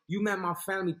 bro, you met my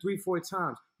family 3, 4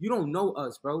 times. You don't know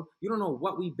us, bro. You don't know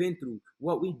what we've been through,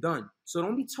 what we've done. So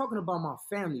don't be talking about my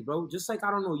family, bro. Just like I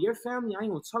don't know your family, I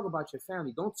ain't gonna talk about your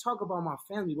family. Don't talk about my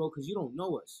family, bro, because you don't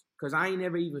know us. Because I ain't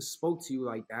never even spoke to you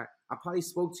like that. I probably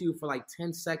spoke to you for like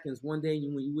 10 seconds one day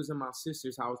when you was in my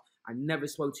sister's house. I never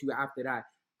spoke to you after that,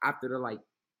 after the like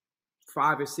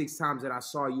 5 or 6 times that I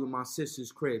saw you in my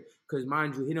sister's crib. Because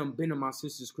mind you, he done been in my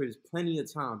sister's crib plenty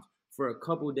of times for a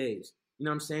couple days. You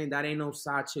know what I'm saying? That ain't no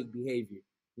side chick behavior.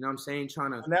 You know what I'm saying?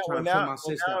 Trying to put my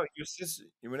sister.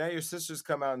 Now your sister's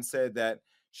come out and said that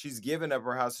she's given up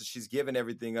her house, and she's given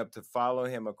everything up to follow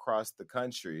him across the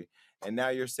country. And now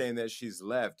you're saying that she's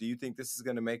left. Do you think this is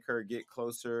going to make her get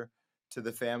closer to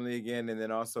the family again, and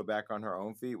then also back on her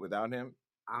own feet without him?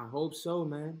 I hope so,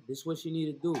 man. This is what she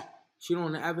need to do. She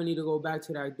don't ever need to go back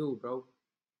to that dude, bro.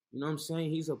 You know what I'm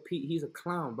saying? He's a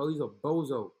clown, bro. He's a bozo.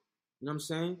 You know what I'm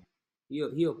saying? He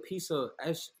a piece of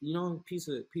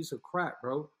piece of crap,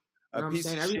 bro. You know what I'm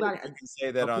saying? Everybody can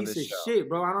say that on piece this of show. shit,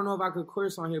 bro. I don't know if I could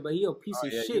curse on here, but he a piece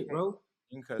of yeah, shit, bro.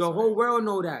 The whole world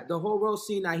know that. The whole world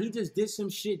seen that. He just did some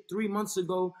shit 3 months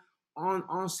ago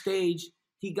on stage.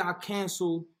 He got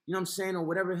canceled, you know what I'm saying, or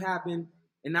whatever happened.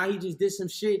 And now he just did some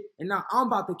shit. And now I'm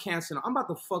about to cancel him. I'm about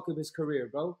to fuck up his career,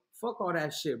 bro. Fuck all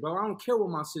that shit, bro. I don't care what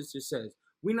my sister says.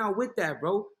 We not with that,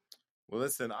 bro. Well,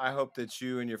 listen, I hope that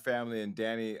you and your family and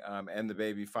Danny and the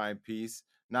baby find peace.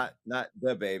 Not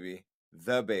the baby,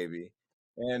 the baby.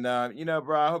 And,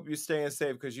 bro, I hope you're staying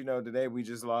safe because, today we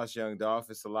just lost young Dolph.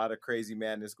 It's a lot of crazy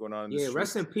madness going on in the streets.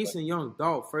 Rest in peace and young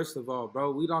Dolph, first of all,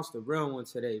 bro. We lost a real one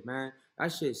today, man.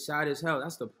 That shit's sad as hell.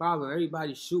 That's the problem.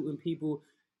 Everybody's shooting people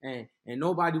and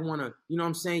nobody want to, you know what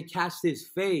I'm saying, catch this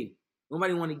fade.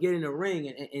 Nobody want to get in the ring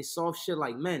and solve shit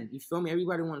like men. You feel me?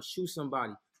 Everybody want to shoot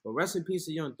somebody. But rest in peace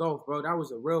to young Dolph, bro. That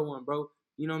was a real one, bro.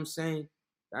 You know what I'm saying?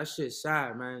 That shit's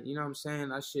sad, man. You know what I'm saying?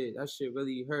 That shit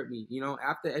really hurt me.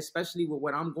 After, especially with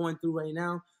what I'm going through right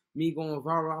now, me going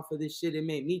viral off of this shit, it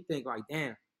made me think like,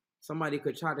 damn, somebody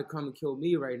could try to come and kill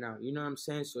me right now. You know what I'm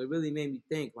saying? So it really made me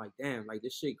think like, damn, like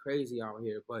this shit crazy out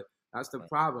here. But that's the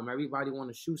problem. Everybody want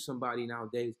to shoot somebody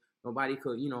nowadays. Nobody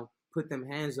could, put them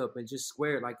hands up and just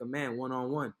square like a man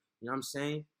one-on-one. You know what I'm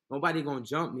saying? Nobody gonna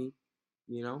jump me.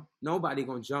 Nobody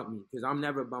gonna jump me because I'm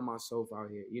never by myself out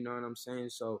here. You know what I'm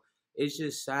saying? So it's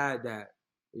just sad that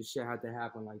this shit had to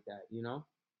happen like that,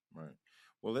 Right.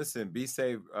 Well, listen, be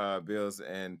safe, Bills,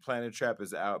 and Planet Trap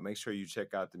is out. Make sure you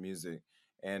check out the music.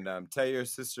 And tell your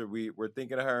sister we're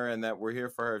thinking of her and that we're here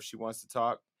for her if she wants to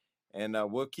talk. And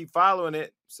we'll keep following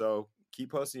it. So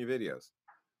keep posting your videos.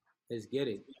 Let's get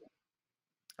it.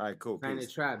 All right, cool.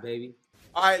 Planet Trap, baby.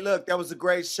 All right, look, that was a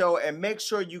great show. And make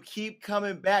sure you keep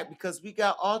coming back because we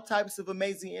got all types of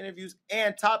amazing interviews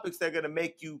and topics that are going to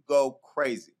make you go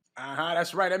crazy.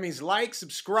 That's right. That means like,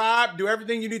 subscribe, do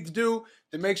everything you need to do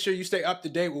to make sure you stay up to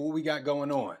date with what we got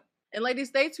going on. And ladies,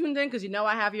 stay tuned in because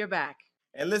I have your back.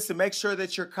 And listen, make sure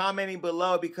that you're commenting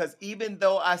below because even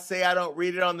though I say I don't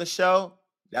read it on the show,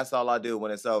 that's all I do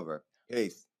when it's over.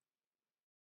 Peace.